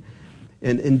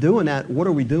 And in doing that, what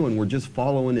are we doing? We're just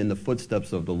following in the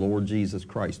footsteps of the Lord Jesus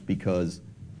Christ, because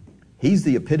he's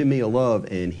the epitome of love,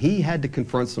 and he had to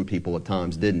confront some people at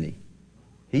times, didn't he?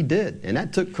 He did, and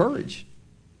that took courage.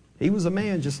 He was a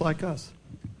man just like us.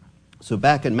 So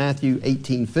back in Matthew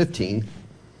 18:15,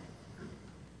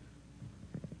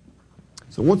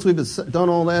 so once we've done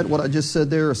all that, what I just said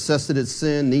there, assessed that it's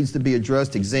sin, needs to be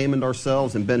addressed, examined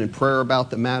ourselves, and been in prayer about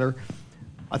the matter,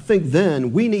 I think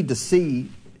then we need to see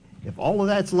if all of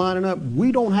that's lining up,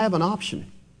 we don't have an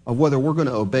option of whether we're going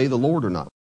to obey the Lord or not.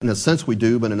 In a sense we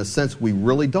do, but in a sense we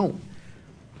really don't.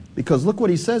 Because look what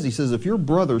he says. He says, if your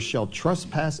brother shall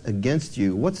trespass against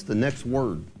you, what's the next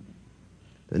word?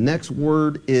 The next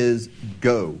word is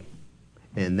go.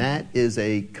 And that is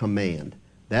a command.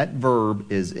 That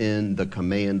verb is in the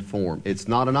command form. It's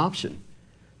not an option.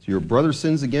 So your brother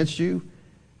sins against you,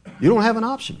 you don't have an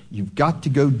option. You've got to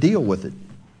go deal with it.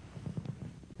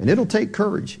 And it'll take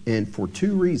courage. And for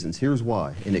two reasons. Here's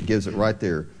why. And it gives it right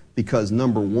there. Because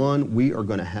number one, we are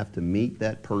going to have to meet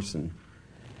that person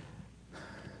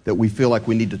that we feel like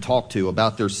we need to talk to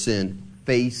about their sin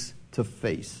face to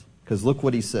face. Because look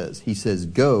what he says. He says,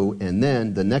 go, and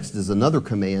then the next is another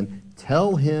command.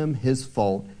 Tell him his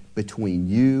fault between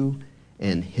you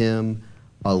and him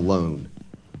alone.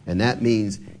 And that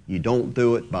means you don't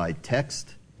do it by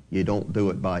text. You don't do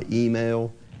it by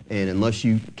email. And unless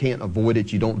you can't avoid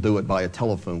it, you don't do it by a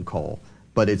telephone call.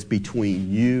 But it's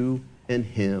between you and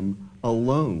him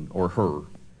alone, or her.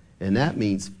 And that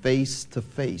means face to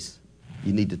face.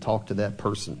 You need to talk to that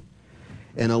person.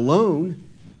 And alone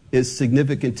is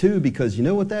significant too, because you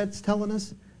know what that's telling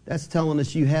us? That's telling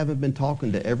us you haven't been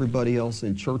talking to everybody else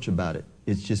in church about it.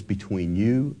 It's just between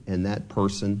you and that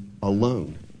person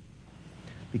alone.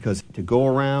 Because to go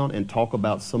around and talk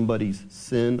about somebody's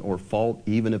sin or fault,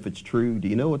 even if it's true, do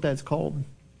you know what that's called?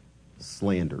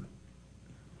 Slander.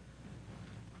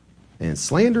 And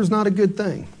slander's not a good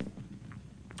thing.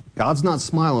 God's not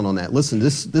smiling on that. Listen,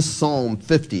 this Psalm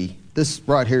 50, this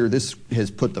right here, this has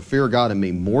put the fear of God in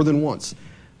me more than once.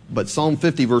 But Psalm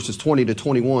 50, verses 20 to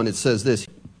 21, it says this,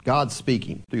 God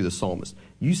speaking through the psalmist,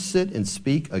 you sit and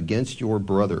speak against your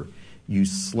brother. You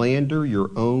slander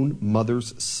your own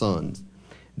mother's sons.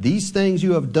 These things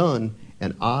you have done,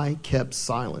 and I kept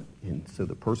silent. And so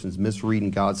the person's misreading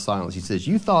God's silence. He says,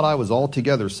 you thought I was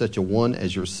altogether such a one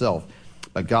as yourself.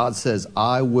 But God says,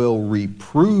 I will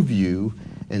reprove you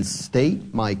and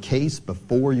state my case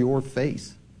before your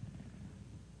face.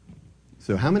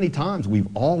 So how many times we've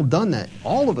all done that?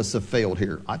 All of us have failed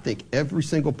here. I think every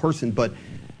single person. But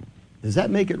does that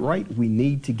make it right? We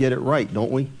need to get it right,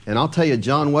 don't we? And I'll tell you,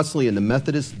 John Wesley and the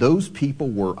Methodists, those people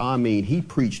were, he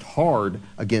preached hard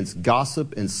against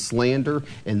gossip and slander.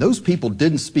 And those people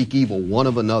didn't speak evil one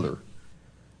of another.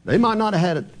 They might not have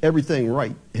had everything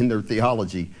right in their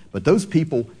theology, but those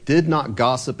people did not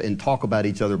gossip and talk about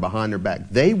each other behind their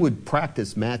back. They would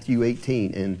practice Matthew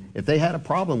 18, and if they had a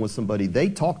problem with somebody, they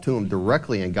talked to them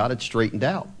directly and got it straightened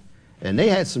out. And they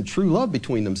had some true love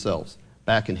between themselves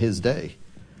back in his day.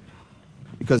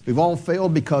 Because we've all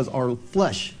failed because our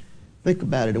flesh, think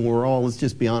about it, and let's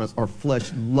just be honest, our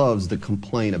flesh loves to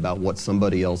complain about what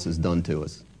somebody else has done to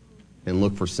us and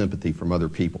look for sympathy from other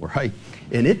people, right?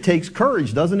 And it takes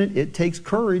courage, doesn't it? It takes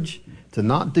courage to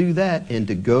not do that and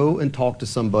to go and talk to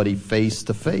somebody face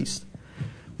to face.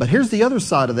 But here's the other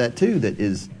side of that too that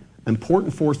is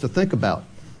important for us to think about.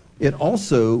 It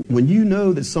also, when you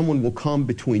know that someone will come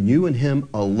between you and him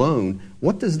alone,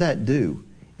 what does that do?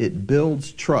 It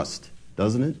builds trust,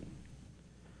 doesn't it?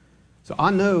 So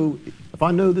I know, if I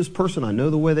know this person, I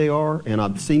know the way they are, and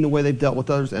I've seen the way they've dealt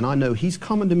with others, and I know he's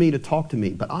coming to me to talk to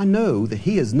me, but I know that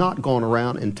he has not gone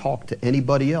around and talked to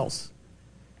anybody else.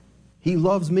 He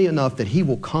loves me enough that he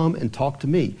will come and talk to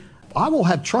me. I will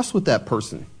have trust with that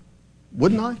person,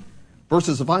 wouldn't I?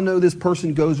 Versus if I know this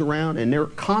person goes around and they're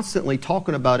constantly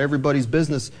talking about everybody's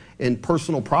business and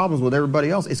personal problems with everybody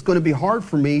else, it's going to be hard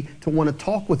for me to want to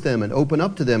talk with them and open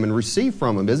up to them and receive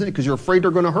from them, isn't it? Because you're afraid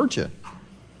they're going to hurt you.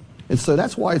 And so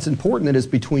that's why it's important that it's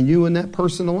between you and that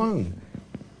person alone.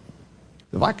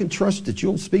 If I can trust that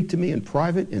you'll speak to me in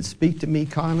private and speak to me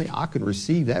kindly, I can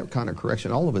receive that kind of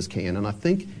correction. All of us can. And I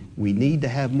think we need to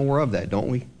have more of that, don't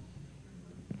we?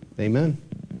 Amen.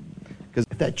 Because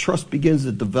if that trust begins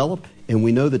to develop and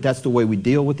we know that that's the way we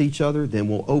deal with each other, then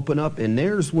we'll open up, and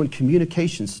there's when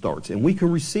communication starts. And we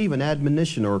can receive an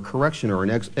admonition or a correction or an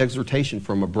exhortation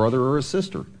from a brother or a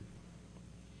sister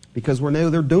because we know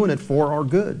they're doing it for our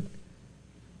good.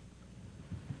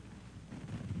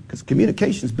 Because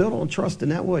communication is built on trust in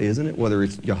that way, isn't it? Whether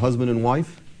it's your husband and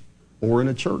wife or in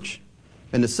a church.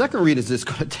 And the second reason it's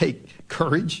going to take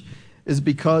courage is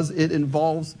because it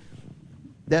involves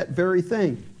that very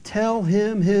thing. Tell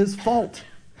him his fault.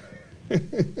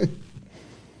 And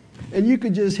you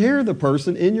could just hear the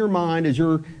person in your mind as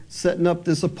you're setting up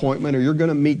this appointment or you're going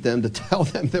to meet them to tell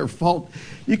them their fault.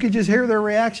 You could just hear their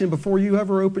reaction before you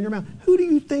ever open your mouth. Who do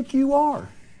you think you are?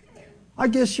 I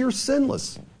guess you're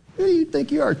sinless. Who do you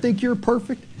think you are? Think you're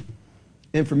perfect?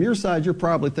 And from your side, you're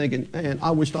probably thinking, man,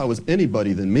 I wished I was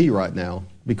anybody than me right now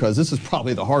because this is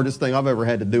probably the hardest thing I've ever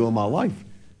had to do in my life.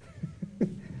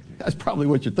 That's probably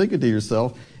what you're thinking to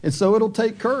yourself. And so it'll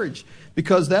take courage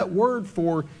because that word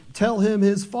for tell him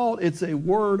his fault, it's a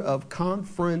word of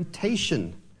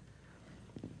confrontation.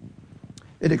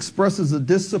 It expresses a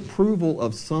disapproval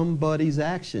of somebody's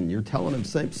action. You're telling them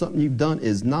something you've done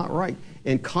is not right.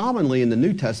 And commonly in the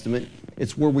New Testament,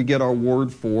 it's where we get our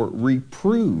word for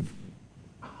reprove.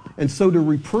 And so to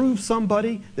reprove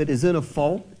somebody that is in a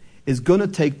fault is going to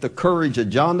take the courage of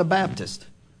John the Baptist.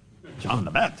 John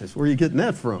the Baptist, where are you getting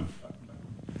that from?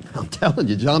 I'm telling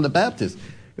you, John the Baptist.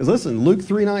 Because listen, Luke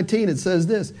 3:19, it says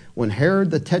this, when Herod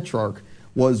the Tetrarch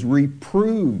was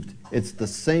reproved, it's the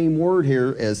same word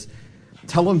here as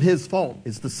tell him his fault.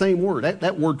 It's the same word.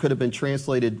 That word could have been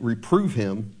translated reprove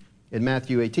him in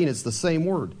Matthew 18. It's the same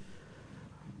word.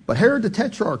 But Herod the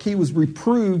Tetrarch, he was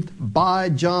reproved by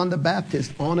John the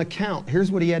Baptist on account.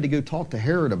 Here's what he had to go talk to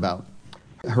Herod about.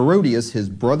 Herodias, his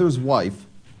brother's wife,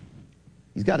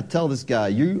 he's got to tell this guy,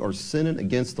 you are sinning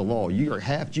against the law. You are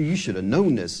half Jew. You should have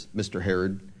known this, Mr.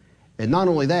 Herod. And not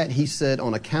only that, he said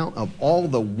on account of all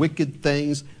the wicked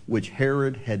things which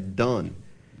Herod had done.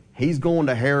 He's going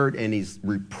to Herod and he's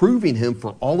reproving him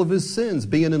for all of his sins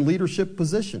being in leadership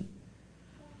position.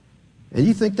 And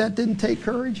you think that didn't take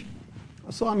courage?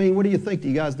 So, I mean, what do you think? Do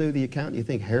you guys do the account? Do you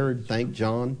think Herod thanked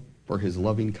John for his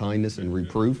loving kindness and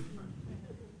reproof?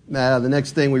 Now, the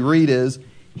next thing we read is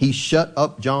he shut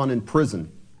up John in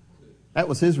prison. That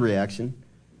was his reaction.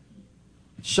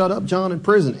 Shut up John in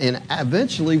prison. And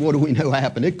eventually, what do we know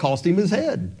happened? It cost him his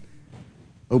head.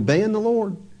 Obeying the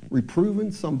Lord,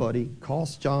 reproving somebody,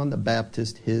 cost John the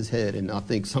Baptist his head. And I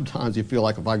think sometimes you feel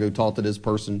like if I go talk to this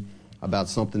person about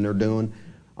something they're doing,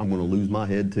 I'm going to lose my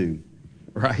head too.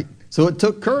 Right? So it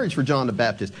took courage for John the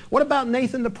Baptist. What about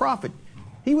Nathan the prophet?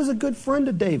 He was a good friend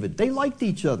of David. They liked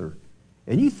each other.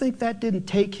 And you think that didn't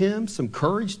take him some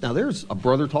courage? Now there's a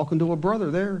brother talking to a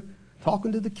brother there,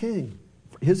 talking to the king,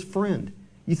 his friend.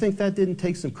 You think that didn't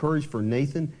take some courage for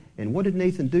Nathan? And what did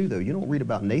Nathan do, though? You don't read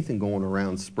about Nathan going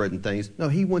around spreading things. No,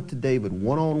 he went to David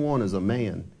one-on-one as a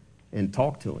man and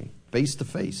talked to him face to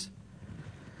face.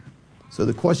 So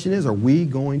the question is, are we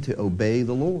going to obey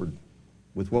the Lord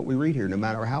with what we read here, no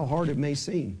matter how hard it may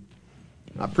seem?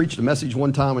 I preached a message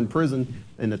one time in prison,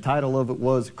 and the title of it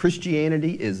was,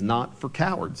 Christianity is not for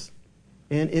cowards.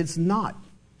 And it's not.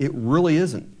 It really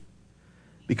isn't.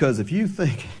 Because if you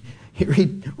think, you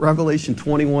read Revelation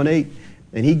 21:8,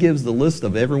 and he gives the list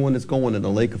of everyone that's going in the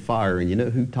lake of fire, and you know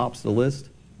who tops the list?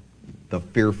 The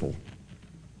fearful.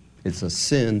 It's a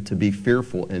sin to be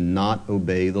fearful and not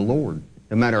obey the Lord,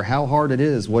 no matter how hard it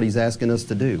is what he's asking us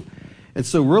to do. And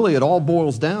so really it all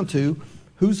boils down to,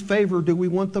 whose favor do we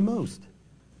want the most?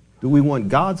 Do we want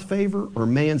God's favor or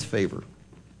man's favor?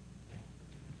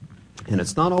 And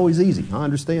it's not always easy. I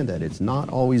understand that. It's not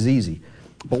always easy.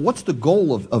 But what's the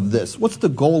goal of this? What's the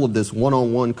goal of this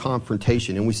one-on-one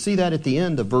confrontation? And we see that at the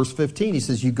end of verse 15. He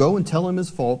says, you go and tell him his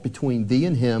fault between thee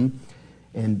and him,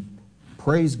 and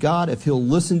praise God if he'll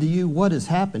listen to you. What has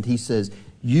happened? He says,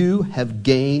 you have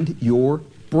gained your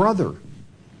brother.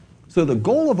 So the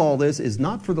goal of all this is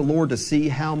not for the Lord to see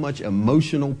how much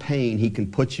emotional pain he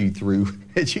can put you through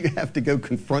that you have to go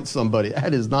confront somebody.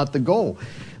 That is not the goal.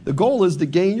 The goal is to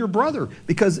gain your brother,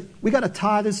 because we got to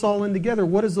tie this all in together.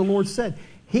 What has the Lord said?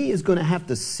 He is going to have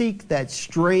to seek that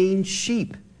straying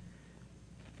sheep.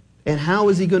 And how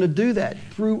is he going to do that?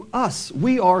 Through us.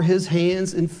 We are his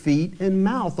hands and feet and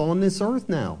mouth on this earth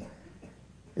now.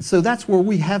 And so that's where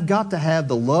we have got to have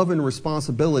the love and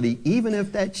responsibility, even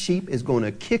if that sheep is going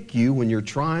to kick you when you're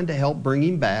trying to help bring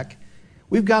him back.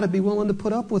 We've got to be willing to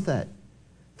put up with that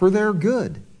for their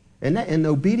good. And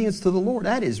obedience to the Lord,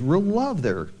 that is real love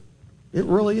there. It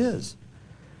really is.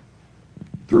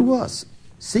 Through us,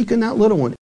 seeking that little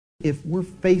one. If we're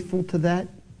faithful to that,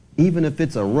 even if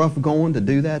it's a rough going to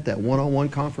do that one-on-one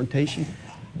confrontation,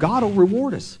 God will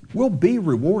reward us. We'll be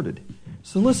rewarded.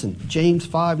 So listen, James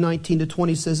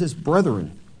 5:19-20 says this,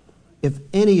 brethren, if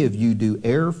any of you do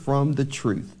err from the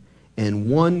truth, and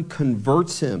one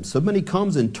converts him, somebody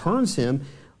comes and turns him,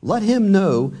 let him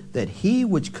know that he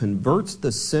which converts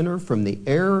the sinner from the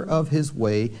error of his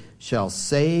way shall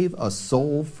save a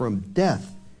soul from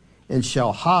death and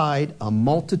shall hide a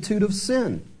multitude of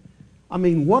sin. I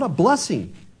mean, what a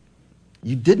blessing.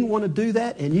 You didn't want to do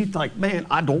that, and you think, man,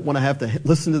 I don't want to have to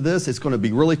listen to this. It's going to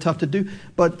be really tough to do.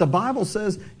 But the Bible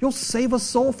says you'll save a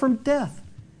soul from death.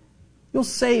 You'll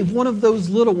save one of those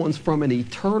little ones from an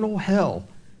eternal hell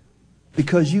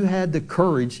because you had the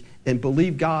courage and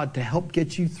believed God to help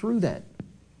get you through that.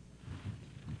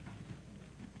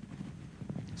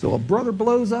 So a brother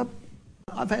blows up.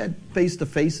 I've had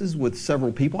face-to-faces with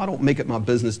several people. I don't make it my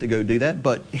business to go do that,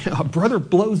 but a brother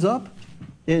blows up,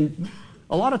 and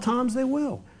a lot of times they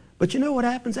will. But you know what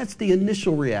happens? That's the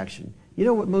initial reaction. You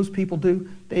know what most people do?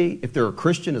 If they're a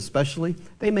Christian especially,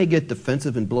 they may get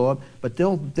defensive and blow up, but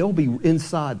they'll be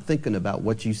inside thinking about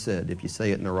what you said if you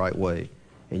say it in the right way.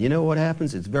 And you know what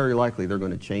happens? It's very likely they're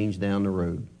going to change down the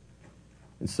road.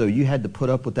 And so you had to put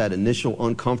up with that initial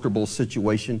uncomfortable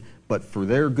situation, but for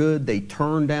their good, they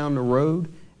turned down the road,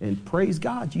 and praise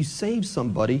God, you saved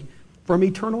somebody from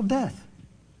eternal death.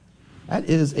 That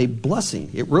is a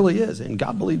blessing. It really is. And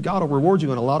God will reward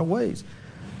you in a lot of ways.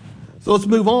 So let's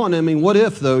move on. I mean, what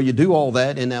if, though, you do all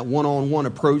that and that one-on-one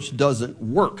approach doesn't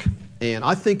work? And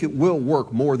I think it will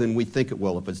work more than we think it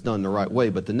will if it's done the right way.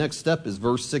 But the next step is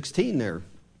verse 16 there.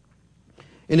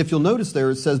 And if you'll notice there,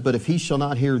 it says, but if he shall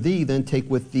not hear thee, then take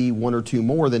with thee one or two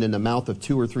more, then in the mouth of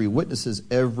 2 or 3 witnesses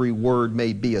every word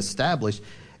may be established.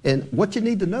 And what you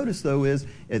need to notice, though, is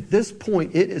at this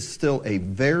point, it is still a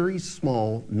very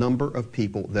small number of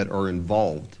people that are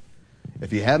involved.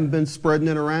 If you haven't been spreading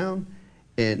it around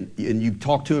and you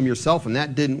talk to them yourself and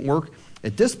that didn't work,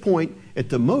 at this point, at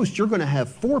the most, you're going to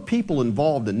have 4 people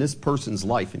involved in this person's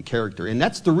life and character. And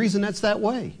that's the reason that's that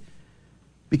way.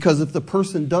 Because if the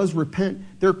person does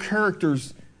repent, their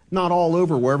character's not all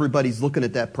over where everybody's looking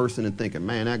at that person and thinking,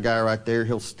 man, that guy right there,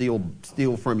 he'll steal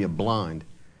from you blind.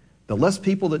 The less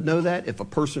people that know that, if a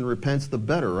person repents, the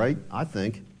better, right? I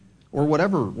think. Or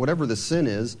whatever the sin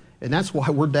is. And that's why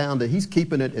we're down to, he's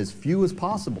keeping it as few as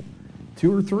possible.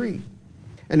 2 or 3.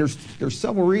 And there's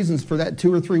several reasons for that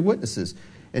 2 or 3 witnesses.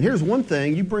 And here's one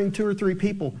thing, you bring 2 or 3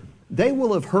 people, they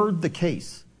will have heard the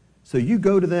case. So you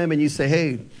go to them and you say,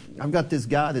 hey, I've got this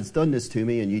guy that's done this to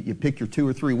me, and you pick your 2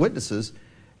 or 3 witnesses,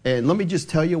 and let me just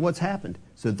tell you what's happened.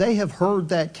 So they have heard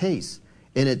that case.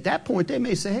 And at that point, they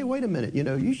may say, hey, wait a minute,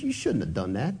 you shouldn't have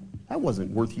done that. That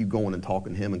wasn't worth you going and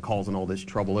talking to him and causing all this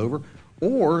trouble over.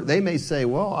 Or they may say,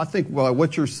 well, I think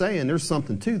what you're saying, there's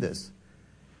something to this.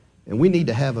 And we need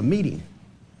to have a meeting.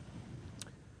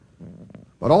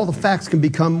 But all the facts can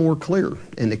become more clear.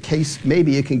 And the case,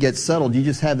 maybe it can get settled. You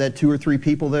just have that 2 or 3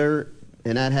 people there,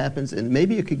 and that happens. And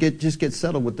maybe it could just get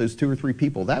settled with those 2 or 3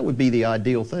 people. That would be the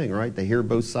ideal thing, right? They hear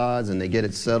both sides, and they get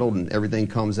it settled, and everything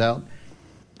comes out.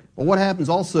 But what happens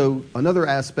also, another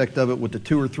aspect of it with the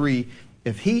 2 or 3,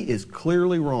 if he is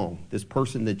clearly wrong, this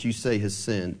person that you say has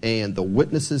sinned, and the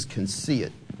witnesses can see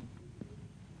it,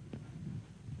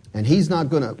 and he's not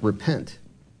going to repent,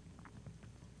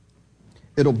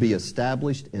 it'll be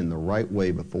established in the right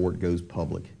way before it goes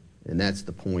public. And that's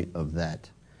the point of that.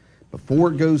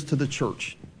 Before it goes to the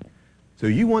church. So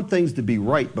you want things to be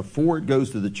right before it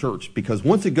goes to the church, because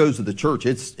once it goes to the church,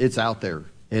 it's out there.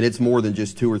 And it's more than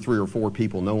just 2 or 3 or 4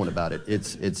 people knowing about it.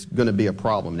 It's going to be a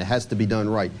problem. It has to be done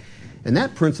right. And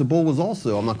that principle was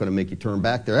also, I'm not going to make you turn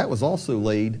back there, that was also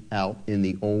laid out in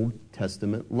the Old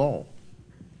Testament law.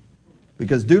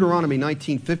 Because Deuteronomy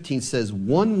 19:15 says,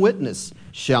 one witness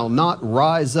shall not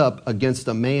rise up against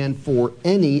a man for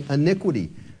any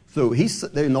iniquity. So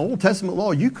in the Old Testament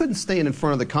law, you couldn't stand in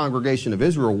front of the congregation of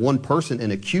Israel, one person,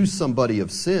 and accuse somebody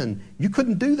of sin. You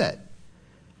couldn't do that.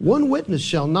 One witness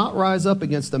shall not rise up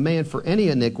against a man for any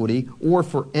iniquity or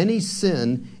for any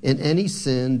sin in any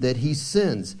sin that he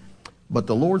sins. But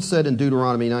the Lord said in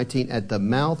Deuteronomy 19, at the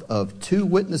mouth of 2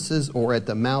 witnesses or at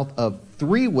the mouth of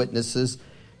 3 witnesses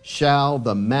shall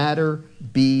the matter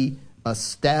be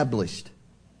established.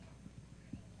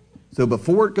 So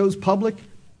before it goes public,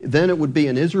 then it would be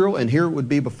in Israel, and here it would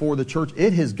be before the church.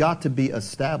 It has got to be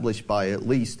established by at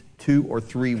least 2 or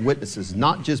 3 witnesses,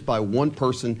 not just by one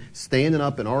person standing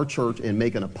up in our church and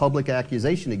making a public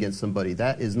accusation against somebody.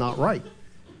 That is not right.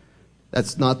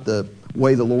 That's not the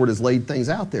way the Lord has laid things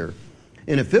out there.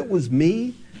 And if it was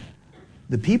me,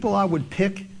 the people I would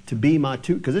pick to be my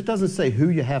tutor, because it doesn't say who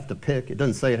you have to pick. It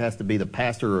doesn't say it has to be the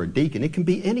pastor or a deacon. It can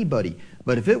be anybody.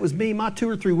 But if it was me, my 2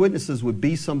 or 3 witnesses would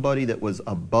be somebody that was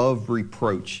above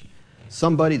reproach,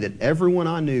 somebody that everyone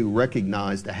I knew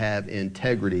recognized to have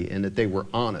integrity and that they were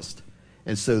honest.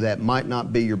 And so that might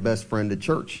not be your best friend at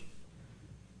church.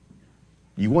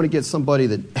 You want to get somebody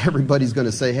that everybody's going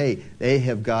to say, hey, they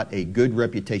have got a good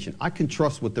reputation. I can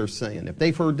trust what they're saying. If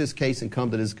they've heard this case and come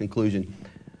to this conclusion,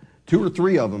 2 or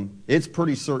 3 of them, it's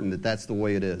pretty certain that that's the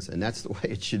way it is, and that's the way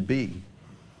it should be.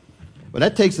 But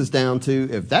that takes us down to,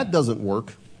 if that doesn't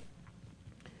work,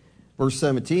 verse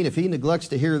 17, if he neglects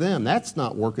to hear them, that's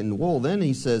not working. Well, then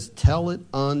he says, tell it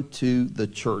unto the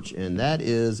church, and that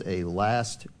is a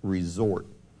last resort.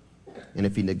 And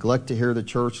if he neglect to hear the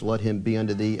church, let him be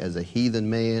unto thee as a heathen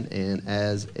man and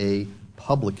as a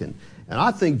publican. And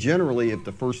I think generally if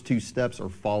the first 2 steps are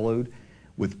followed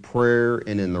with prayer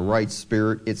and in the right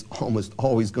spirit, it's almost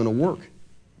always going to work.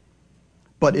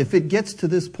 But if it gets to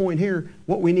this point here,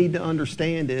 what we need to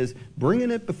understand is bringing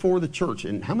it before the church.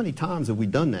 And how many times have we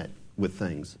done that with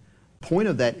things? Point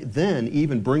of that then,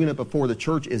 even bringing it before the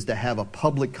church, is to have a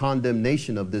public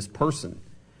condemnation of this person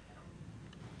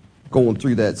going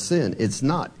through that sin. It's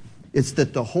not. It's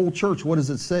that the whole church, what does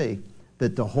it say?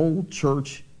 That the whole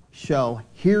church shall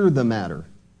hear the matter.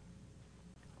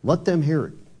 Let them hear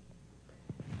it.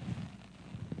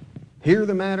 Hear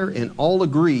the matter and all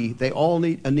agree. They all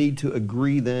need to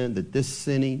agree then that this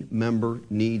sinning member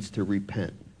needs to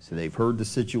repent. So they've heard the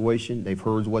situation. They've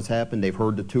heard what's happened. They've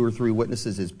heard the 2 or 3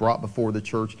 witnesses is brought before the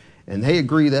church. And they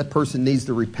agree that person needs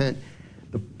to repent.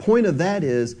 The point of that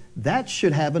is that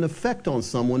should have an effect on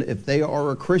someone if they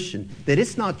are a Christian. That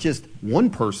it's not just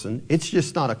one person. It's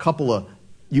just not a couple of,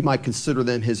 you might consider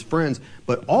them his friends.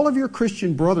 But all of your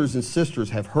Christian brothers and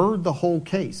sisters have heard the whole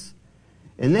case.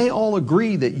 And they all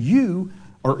agree that you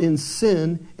are in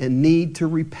sin and need to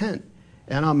repent.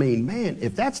 And I mean, man,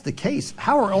 if that's the case,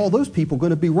 how are all those people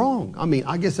going to be wrong? I mean,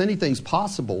 I guess anything's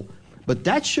possible. But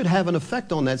that should have an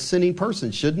effect on that sinning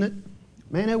person, shouldn't it?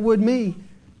 Man, it would me.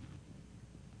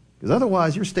 Because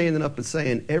otherwise, you're standing up and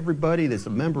saying, everybody that's a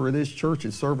member of this church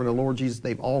and serving the Lord Jesus,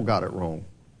 they've all got it wrong.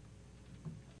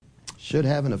 Should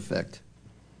have an effect.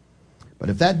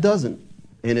 But if that doesn't,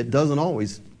 and it doesn't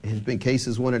always, there's been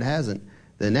cases when it hasn't,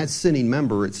 then that sinning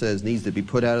member, it says, needs to be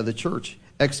put out of the church,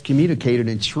 excommunicated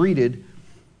and treated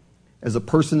as a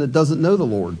person that doesn't know the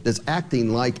Lord, that's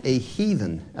acting like a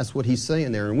heathen. That's what he's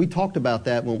saying there. And we talked about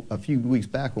that a few weeks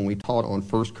back when we taught on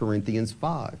 1 Corinthians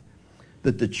 5,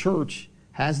 that the church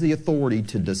has the authority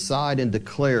to decide and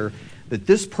declare that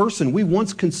this person, we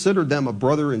once considered them a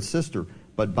brother and sister,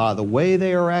 but by the way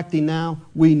they are acting now,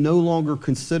 we no longer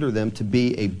consider them to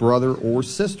be a brother or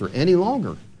sister any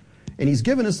longer. And he's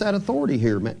given us that authority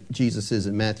here, Jesus is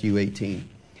in Matthew 18.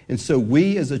 And so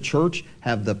we as a church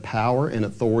have the power and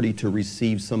authority to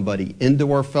receive somebody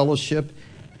into our fellowship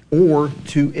or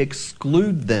to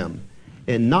exclude them.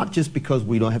 And not just because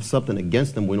we don't have something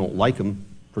against them, we don't like them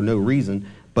for no reason,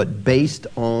 but based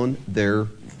on their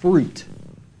fruit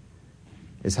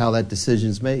is how that decision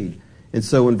is made. And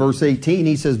so in verse 18,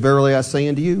 he says, verily I say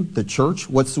unto you, the church,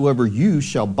 whatsoever you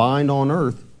shall bind on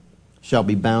earth shall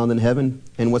be bound in heaven,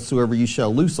 and whatsoever you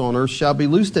shall loose on earth shall be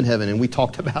loosed in heaven. And we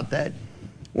talked about that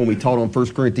when we taught on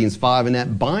 1 Corinthians 5, and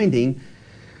that binding,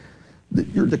 that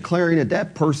you're declaring that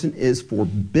that person is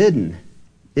forbidden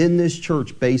in this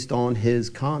church based on his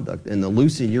conduct. And the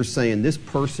loosing, you're saying this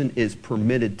person is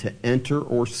permitted to enter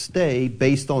or stay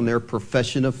based on their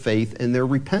profession of faith and their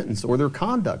repentance or their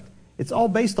conduct. It's all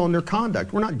based on their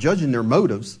conduct. We're not judging their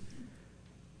motives.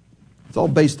 It's all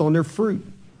based on their fruit.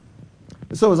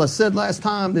 And so as I said last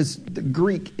time, the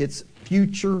Greek, it's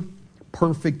future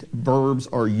perfect verbs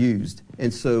are used.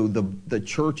 And so the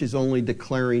church is only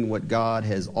declaring what God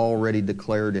has already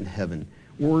declared in heaven.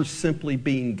 We're simply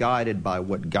being guided by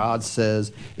what God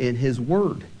says in His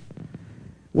Word,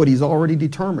 what He's already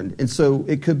determined. And so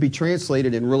it could be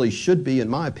translated, and really should be, in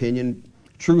my opinion,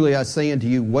 truly I say unto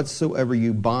you, whatsoever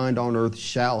you bind on earth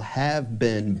shall have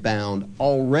been bound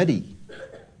already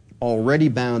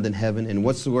bound in heaven, and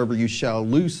whatsoever you shall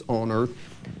loose on earth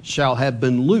shall have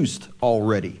been loosed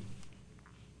already.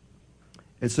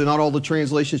 And so not all the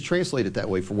translations translate it that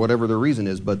way for whatever the reason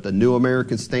is, but the New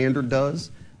American Standard does,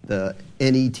 the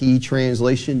NET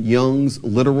translation, Young's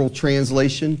literal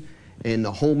translation, and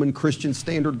the Holman Christian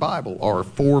Standard Bible are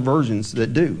 4 versions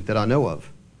that do, that I know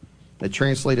of, that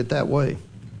translate it that way.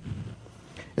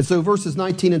 And so verses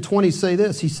 19 and 20 say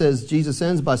this. He says, Jesus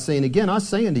ends by saying, again, I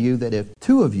say unto you that if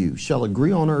 2 of you shall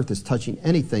agree on earth as touching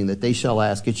anything that they shall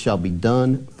ask, it shall be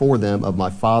done for them of my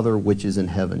Father which is in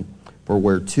heaven. For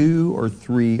where 2 or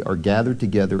 3 are gathered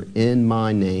together in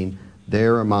my name,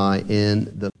 there am I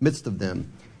in the midst of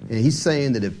them. And he's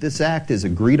saying that if this act is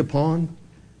agreed upon,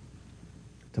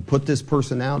 to put this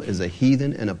person out as a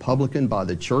heathen and a publican by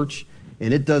the church,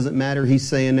 and it doesn't matter, he's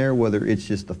saying there, whether it's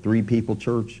just a 3-people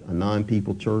church, a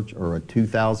 9-people church, or a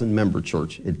 2,000-member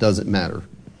church, it doesn't matter.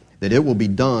 That it will be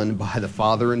done by the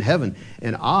Father in heaven.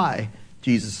 And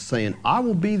Jesus is saying, I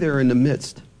will be there in the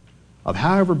midst of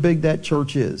however big that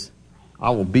church is. I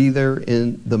will be there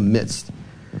in the midst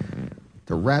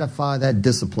to ratify that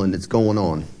discipline that's going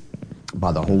on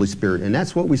by the Holy Spirit. And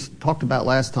that's what we talked about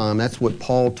last time. That's what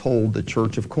Paul told the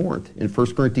church of Corinth. In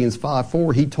 1 Corinthians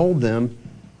 5:4, he told them,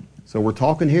 so we're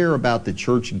talking here about the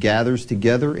church gathers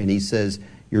together, and he says,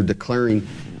 you're declaring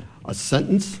a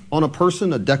sentence on a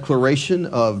person, a declaration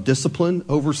of discipline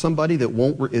over somebody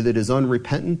that is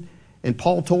unrepentant. And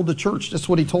Paul told the church, that's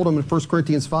what he told them in 1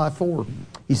 Corinthians 5:4.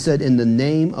 He said, in the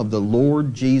name of the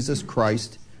Lord Jesus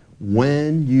Christ,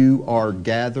 when you are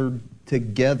gathered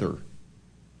together,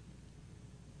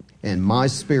 and my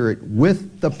spirit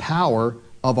with the power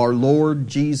of our Lord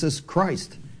Jesus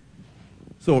Christ.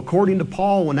 So according to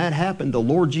Paul, when that happened, the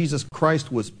Lord Jesus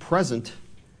Christ was present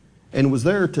and was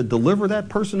there to deliver that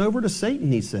person over to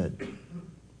Satan, he said.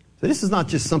 So this is not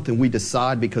just something we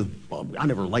decide because, well, I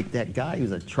never liked that guy. He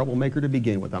was a troublemaker to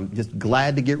begin with. I'm just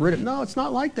glad to get rid of him. No, it's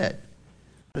not like that.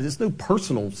 There's no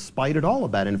personal spite at all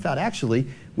about it. In fact, actually,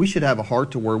 we should have a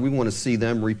heart to where we want to see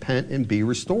them repent and be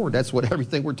restored. That's what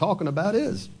everything we're talking about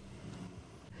is.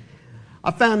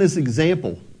 I found this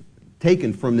example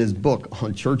taken from this book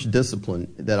on church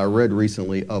discipline that I read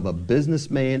recently of a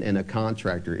businessman and a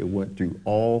contractor. It went through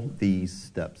all these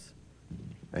steps.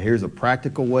 Now, here's a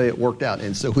practical way it worked out.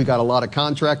 And so we got a lot of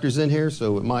contractors in here,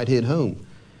 so it might hit home.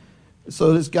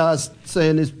 So this guy's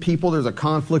saying there's a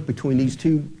conflict between these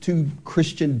two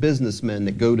Christian businessmen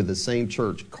that go to the same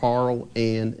church, Carl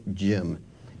and Jim.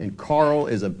 And Carl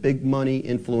is a big money,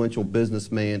 influential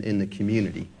businessman in the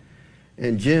community.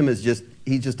 And Jim is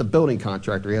he's just a building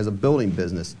contractor. He has a building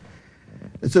business.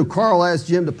 And so Carl asked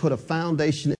Jim to put a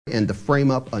foundation and to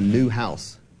frame up a new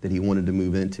house that he wanted to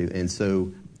move into. And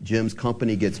so Jim's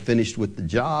company gets finished with the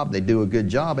job. They do a good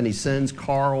job, and he sends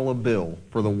Carl a bill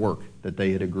for the work that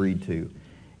they had agreed to.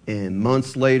 And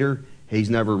months later, he's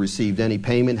never received any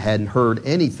payment, hadn't heard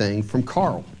anything from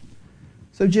Carl.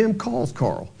 So Jim calls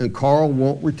Carl, and Carl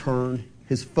won't return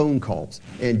his phone calls.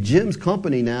 And Jim's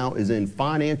company now is in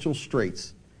financial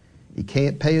straits. He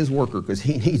can't pay his worker because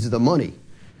he needs the money.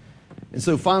 And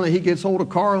so finally he gets hold of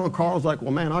Carl, and Carl's like,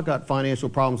 well, man, I got financial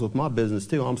problems with my business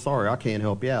too. I'm sorry, I can't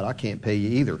help you out. I can't pay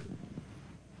you either.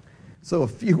 So a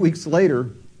few weeks later,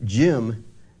 Jim,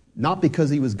 not because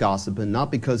he was gossiping, not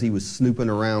because he was snooping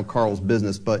around Carl's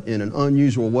business, but in an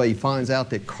unusual way, he finds out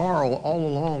that Carl all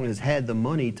along has had the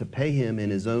money to pay him in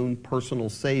his own personal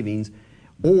savings,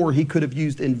 or he could have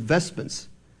used investments.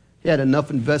 He had enough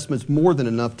investments, more than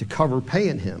enough to cover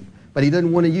paying him, but he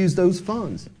didn't want to use those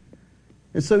funds.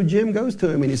 And so Jim goes to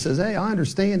him and he says, hey, I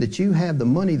understand that you have the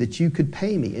money that you could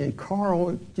pay me. And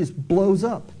Carl just blows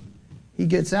up. He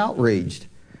gets outraged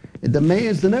and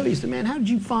demands to know. He said, man, how did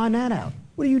you find that out?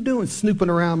 What are you doing snooping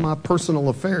around my personal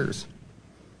affairs?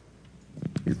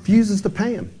 He refuses to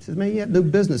pay him. He says, man, you have no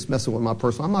business messing with my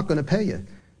personal. I'm not going to pay you.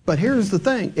 But here's the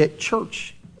thing. At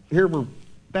church, here we're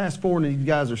fast forward and these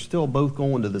guys are still both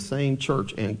going to the same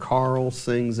church, and Carl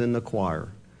sings in the choir.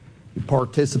 He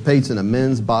participates in a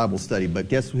men's Bible study, but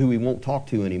guess who he won't talk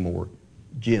to anymore?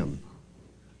 Jim.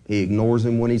 He ignores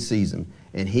him when he sees him,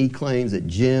 and he claims that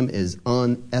Jim is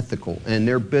unethical, and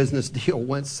their business deal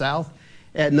went south.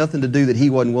 It had nothing to do that he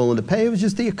wasn't willing to pay. It was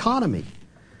just the economy.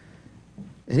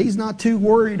 And he's not too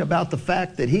worried about the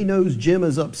fact that he knows Jim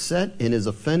is upset and is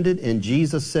offended, and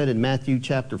Jesus said in Matthew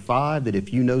chapter 5 that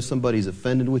if you know somebody's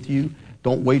offended with you,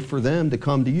 don't wait for them to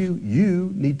come to you.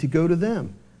 You need to go to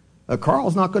them.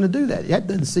 Carl's not going to do that. That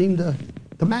doesn't seem to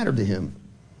matter to him.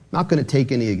 Not going to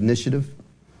take any initiative.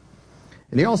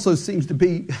 And he also seems to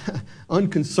be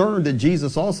unconcerned that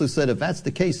Jesus also said if that's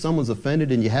the case, someone's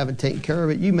offended and you haven't taken care of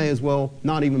it, you may as well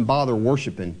not even bother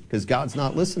worshiping because God's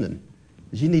not listening.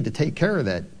 You need to take care of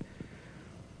that.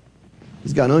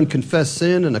 He's got unconfessed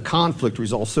sin and a conflict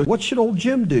result. So what should old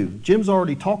Jim do? Jim's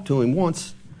already talked to him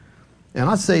once. And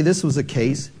I'd say this was a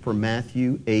case for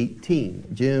Matthew 18.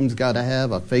 Jim's got to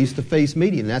have a face-to-face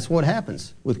meeting, and that's what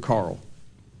happens with Carl.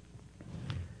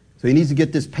 So he needs to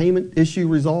get this payment issue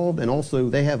resolved, and also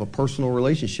they have a personal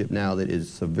relationship now that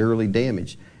is severely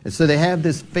damaged. And so they have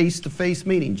this face-to-face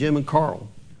meeting, Jim and Carl,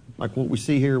 like what we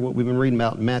see here, what we've been reading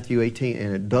about in Matthew 18,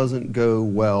 and it doesn't go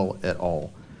well at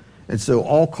all. And so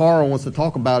all Carl wants to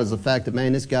talk about is the fact that,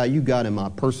 man, this guy, you got in my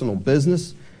personal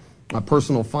business. my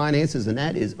personal finances, and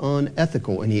that is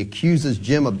unethical. And he accuses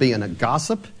Jim of being a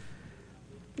gossip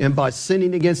and by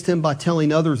sinning against him by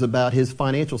telling others about his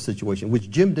financial situation, which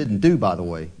Jim didn't do, by the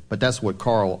way, but that's what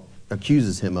Carl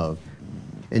accuses him of.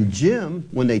 And Jim,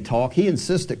 when they talk, he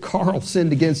insists that Carl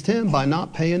sinned against him by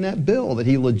not paying that bill that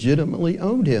he legitimately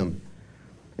owed him.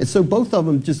 And so both of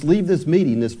them just leave this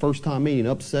meeting, this first-time meeting,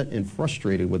 upset and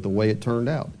frustrated with the way it turned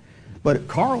out. But in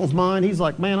Carl's mind, he's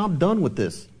like, man, I'm done with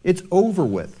this. It's over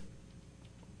with.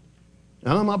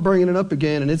 And I'm not bringing it up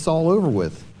again, and it's all over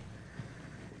with.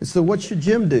 And so what should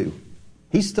Jim do?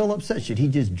 He's still upset. Should he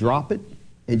just drop it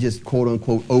and just,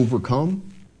 quote-unquote,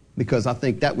 overcome? Because I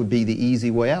think that would be the easy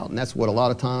way out, and that's what a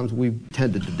lot of times we've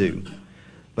tended to do.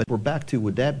 But we're back to,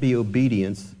 would that be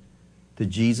obedience to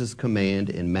Jesus' command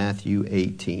in Matthew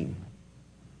 18?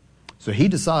 So he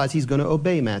decides he's going to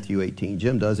obey Matthew 18.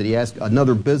 Jim does it. He asks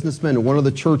another businessman and one of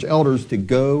the church elders to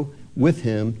go with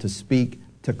him to speak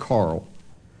to Carl.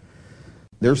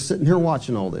 They're sitting here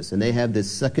watching all this, and they have this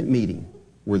second meeting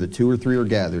where the 2 or 3 are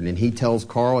gathered, and he tells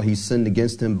Carl he sinned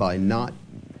against him by not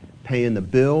paying the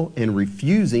bill and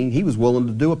refusing. He was willing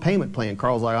to do a payment plan.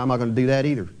 Carl's like, I'm not going to do that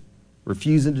either.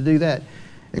 Refusing to do that.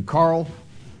 And Carl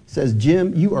says,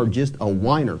 Jim, you are just a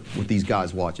whiner with these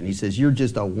guys watching. He says, you're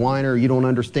just a whiner. You don't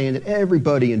understand that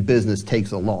everybody in business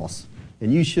takes a loss.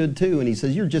 And you should too. And he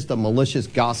says, you're just a malicious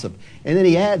gossip. And then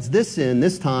he adds this in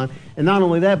this time. And not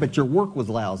only that, but your work was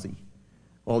lousy.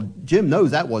 Well, Jim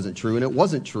knows that wasn't true, and it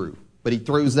wasn't true. But he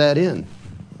throws that in.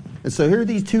 And so here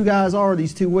these 2 guys are,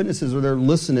 these 2 witnesses are there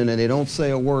listening, and they don't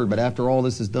say a word. But after all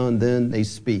this is done, then they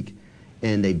speak.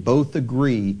 And they both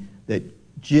agree that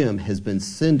Jim has been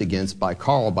sinned against by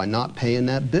Carl by not paying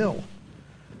that bill.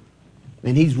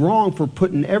 And he's wrong for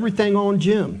putting everything on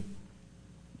Jim.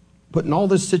 Putting all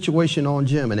this situation on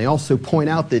Jim. And they also point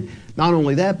out that not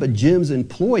only that, but Jim's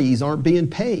employees aren't being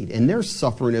paid. And they're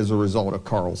suffering as a result of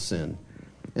Carl's sin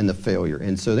and the failure.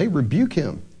 And so they rebuke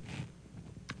him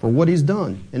for what he's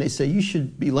done. And they say, you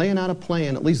should be laying out a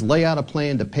plan, at least lay out a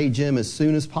plan to pay Jim as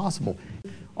soon as possible.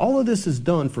 All of this is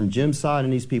done from Jim's side,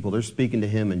 and these people, they're speaking to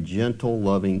him in gentle,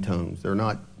 loving tones. They're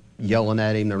not yelling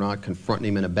at him. They're not confronting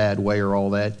him in a bad way or all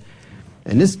that.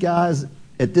 And this guy's,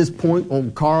 at this point,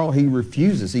 old Carl, he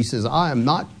refuses. He says, I am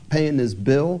not paying this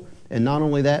bill, and not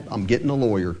only that, I'm getting a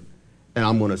lawyer. And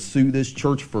I'm going to sue this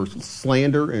church for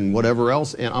slander and whatever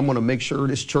else, and I'm going to make sure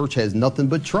this church has nothing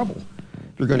but trouble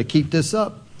if you're going to keep this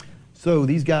up. So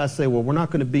these guys say, well, we're not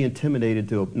going to be intimidated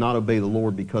to not obey the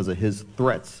Lord because of his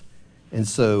threats. And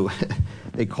so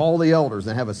they call the elders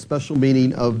and have a special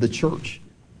meeting of the church.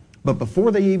 But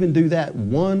before they even do that,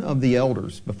 one of the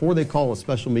elders, before they call a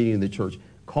special meeting of the church,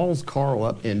 calls Carl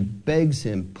up and begs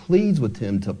him, pleads with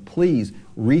him to please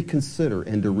reconsider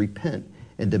and to repent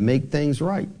and to make things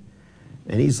right.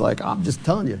 And he's like, I'm just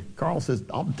telling you. Carl says,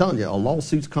 I'm telling you, a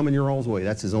lawsuit's coming your all's way.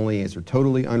 That's his only answer,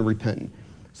 totally unrepentant.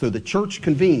 So the church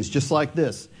convenes just like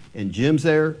this. And Jim's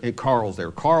there and Carl's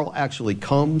there. Carl actually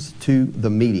comes to the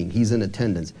meeting. He's in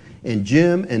attendance. And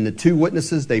Jim and the 2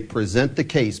 witnesses, they present the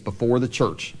case before the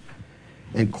church.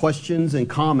 And questions and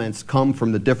comments come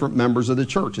from the different members of the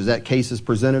church as that case is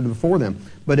presented before them.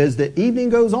 But as the evening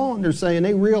goes on, they're saying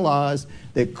they realize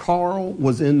that Carl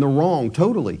was in the wrong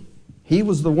totally. He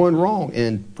was the one wrong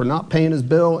and for not paying his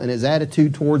bill and his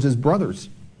attitude towards his brothers.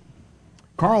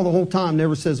 Carl the whole time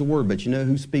never says a word, but you know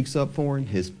who speaks up for him?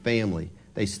 His family.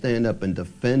 They stand up and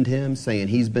defend him, saying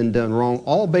he's been done wrong,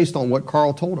 all based on what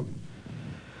Carl told him.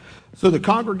 So the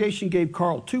congregation gave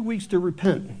Carl 2 weeks to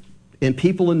repent. And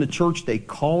people in the church, they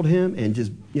called him and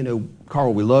just,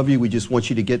 Carl, we love you. We just want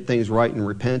you to get things right and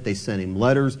repent. They sent him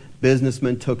letters.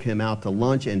 Businessmen took him out to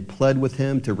lunch and pled with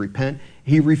him to repent.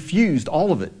 He refused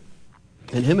all of it.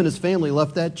 And him and his family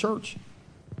left that church.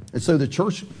 And so the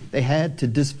church, they had to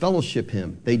disfellowship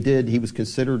him. They did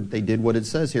what it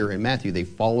says here in Matthew. They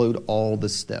followed all the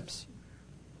steps.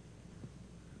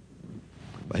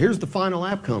 But here's the final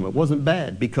outcome. It wasn't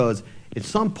bad because at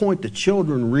some point the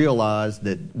children realized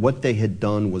that what they had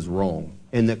done was wrong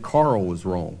and that Carl was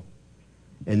wrong.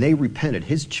 And they repented.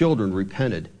 His children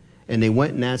repented. And they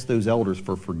went and asked those elders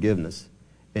for forgiveness.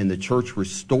 And the church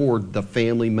restored the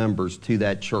family members to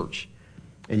that church.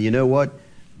 And you know what?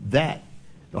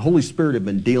 The Holy Spirit had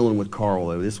been dealing with Carl,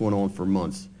 though. This went on for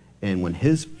months. And when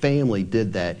his family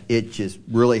did that, it just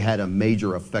really had a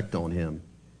major effect on him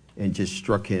and just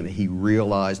struck him. He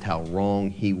realized how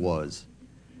wrong he was.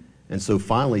 And so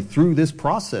finally, through this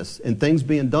process and things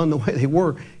being done the way they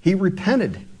were, he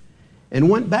repented and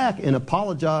went back and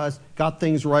apologized, got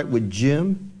things right with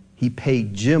Jim. He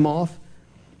paid Jim off.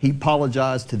 He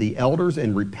apologized to the elders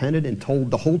and repented and told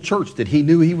the whole church that he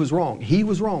knew he was wrong. He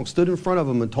was wrong, stood in front of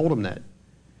them and told them that.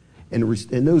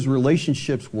 And those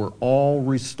relationships were all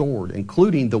restored,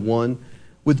 including the one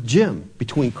with Jim,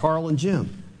 between Carl and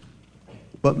Jim.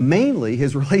 But mainly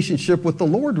his relationship with the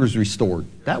Lord was restored.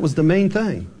 That was the main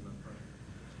thing.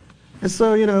 And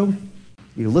so,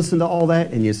 you listen to all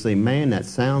that and you say, man, that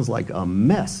sounds like a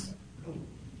mess.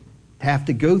 Have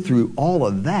to go through all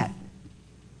of that.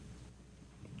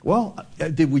 Well,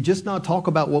 did we just not talk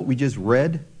about what we just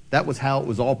read? That was how it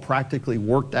was all practically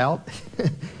worked out.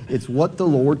 It's what the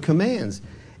Lord commands.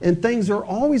 And things are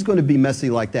always going to be messy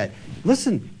like that.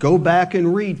 Listen, go back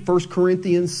and read 1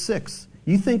 Corinthians 6.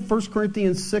 You think 1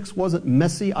 Corinthians 6 wasn't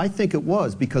messy? I think it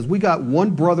was, because we got one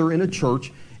brother in a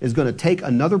church is going to take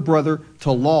another brother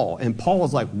to law. And Paul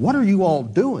is like, what are you all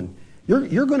doing?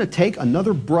 You're going to take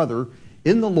another brother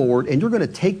in the Lord and you're going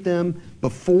to take them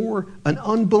before an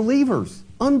unbelievers.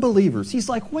 He's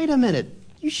like, wait a minute.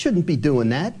 You shouldn't be doing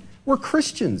that. We're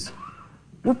Christians.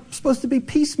 We're supposed to be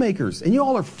peacemakers. And you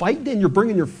all are fighting and you're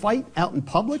bringing your fight out in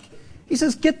public. He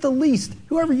says, get the least,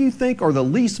 whoever you think are the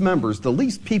least members, the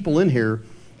least people in here,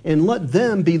 and let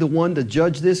them be the one to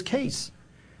judge this case,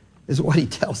 is what he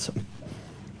tells them.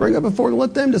 Bring it before and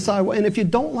let them decide. And if you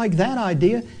don't like that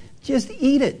idea, just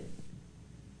eat it.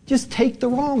 Just take the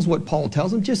wrongs, what Paul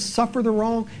tells them. Just suffer the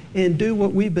wrong and do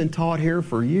what we've been taught here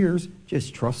for years.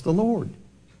 Just trust the Lord.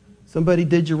 Somebody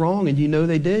did you wrong and you know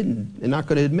they did and they're not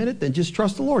going to admit it, then just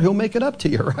trust the Lord. He'll make it up to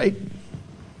you, right?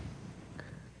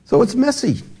 So it's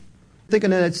messy.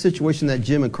 Thinking of that situation that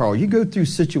Jim and Carl, you go through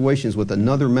situations with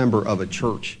another member of a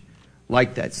church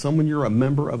like that, someone you're a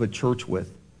member of a church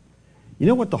with. You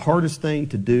know what the hardest thing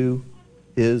to do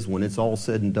is when it's all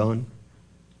said and done?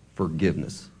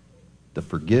 Forgiveness. To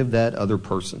forgive that other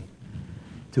person.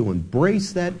 To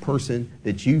embrace that person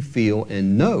that you feel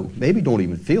and know, maybe don't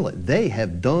even feel it, they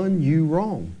have done you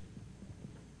wrong.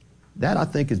 That, I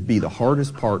think, is the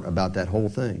hardest part about that whole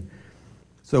thing.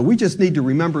 So we just need to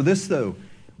remember this, though.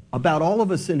 About all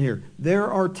of us in here,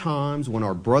 there are times when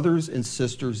our brothers and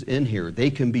sisters in here, they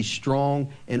can be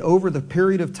strong, and over the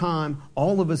period of time,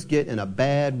 all of us get in a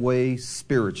bad way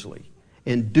spiritually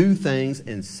and do things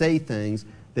and say things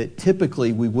that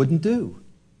typically we wouldn't do.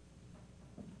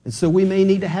 And so we may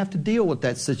need to have to deal with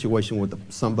that situation with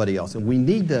somebody else, and we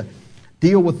need to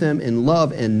deal with them in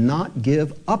love and not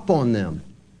give up on them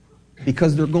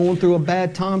because they're going through a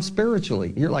bad time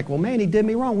spiritually. You're like, well, man, he did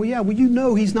me wrong. Well, yeah, you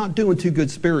know he's not doing too good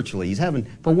spiritually. He's having,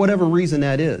 for whatever reason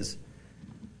that is.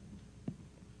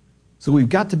 So we've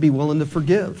got to be willing to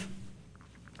forgive.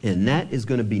 And that is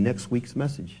going to be next week's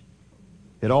message.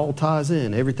 It all ties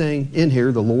in. Everything in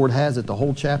here, the Lord has it. The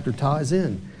whole chapter ties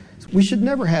in. We should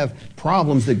never have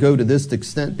problems that go to this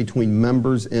extent between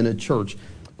members in a church.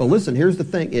 But listen, here's the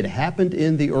thing. It happened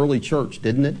in the early church,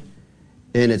 didn't it?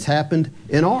 And it's happened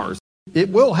in ours. It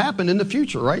will happen in the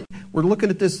future, right? We're looking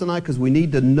at this tonight because we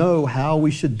need to know how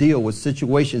we should deal with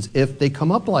situations if they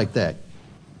come up like that.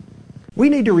 We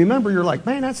need to remember, you're like,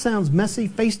 man, that sounds messy,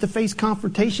 face-to-face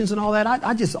confrontations and all that.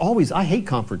 I hate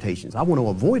confrontations. I want to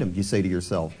avoid them, you say to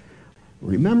yourself.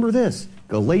 Remember this,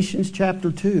 Galatians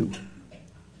chapter 2.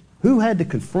 Who had to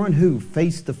confront who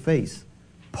face-to-face?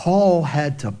 Paul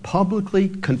had to publicly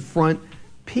confront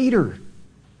Peter,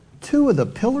 two of the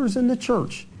pillars in the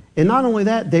church. And not only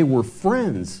that, they were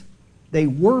friends. They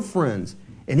were friends.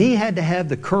 And he had to have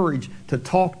the courage to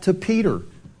talk to Peter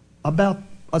about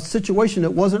a situation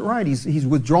that wasn't right. He's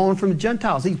withdrawn from the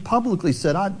Gentiles. He publicly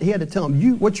said, he had to tell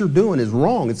him, what you're doing is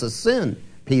wrong. It's a sin,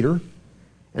 Peter.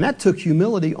 And that took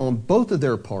humility on both of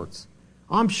their parts.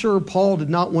 I'm sure Paul did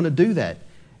not want to do that.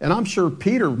 And I'm sure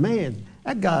Peter, man,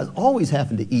 that guy's always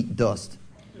having to eat dust,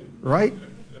 right?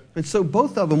 And so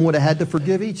both of them would have had to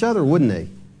forgive each other, wouldn't they?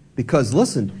 Because,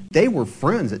 listen, they were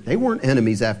friends. They weren't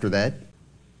enemies after that.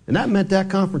 And that meant that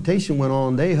confrontation went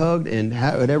on. They hugged and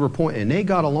at every point, and they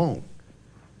got along.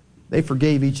 They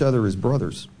forgave each other as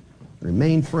brothers,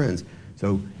 remained friends.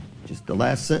 So just the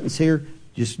last sentence here,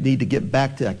 just need to get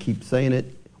back to, I keep saying it,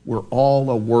 we're all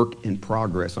a work in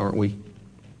progress, aren't we?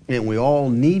 And we all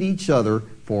need each other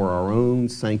for our own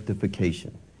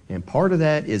sanctification. And part of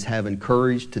that is having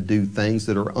courage to do things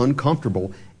that are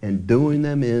uncomfortable and doing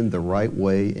them in the right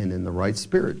way and in the right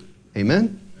spirit.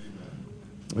 Amen?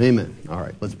 Amen. All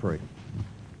right, let's pray.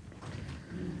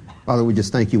 Father, we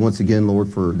just thank you once again,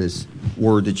 Lord, for this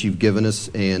word that you've given us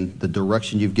and the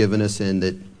direction you've given us, and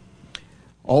that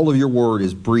all of your word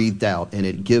is breathed out and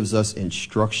it gives us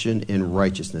instruction in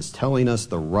righteousness, telling us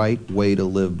the right way to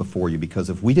live before you. Because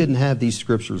if we didn't have these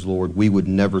scriptures, Lord, we would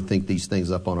never think these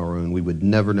things up on our own. We would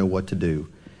never know what to do.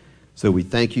 So we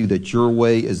thank you that your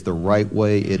way is the right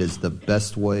way, it is the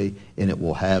best way, and it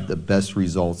will have the best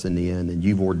results in the end. And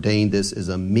you've ordained this as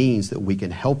a means that we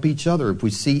can help each other. If we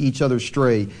see each other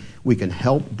stray, we can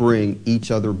help bring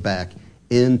each other back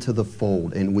into the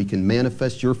fold, and we can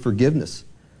manifest your forgiveness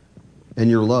and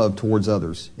your love towards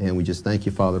others. And we just thank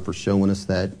you, Father, for showing us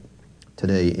that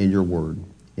today in your word.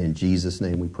 In Jesus'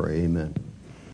 name we pray, amen.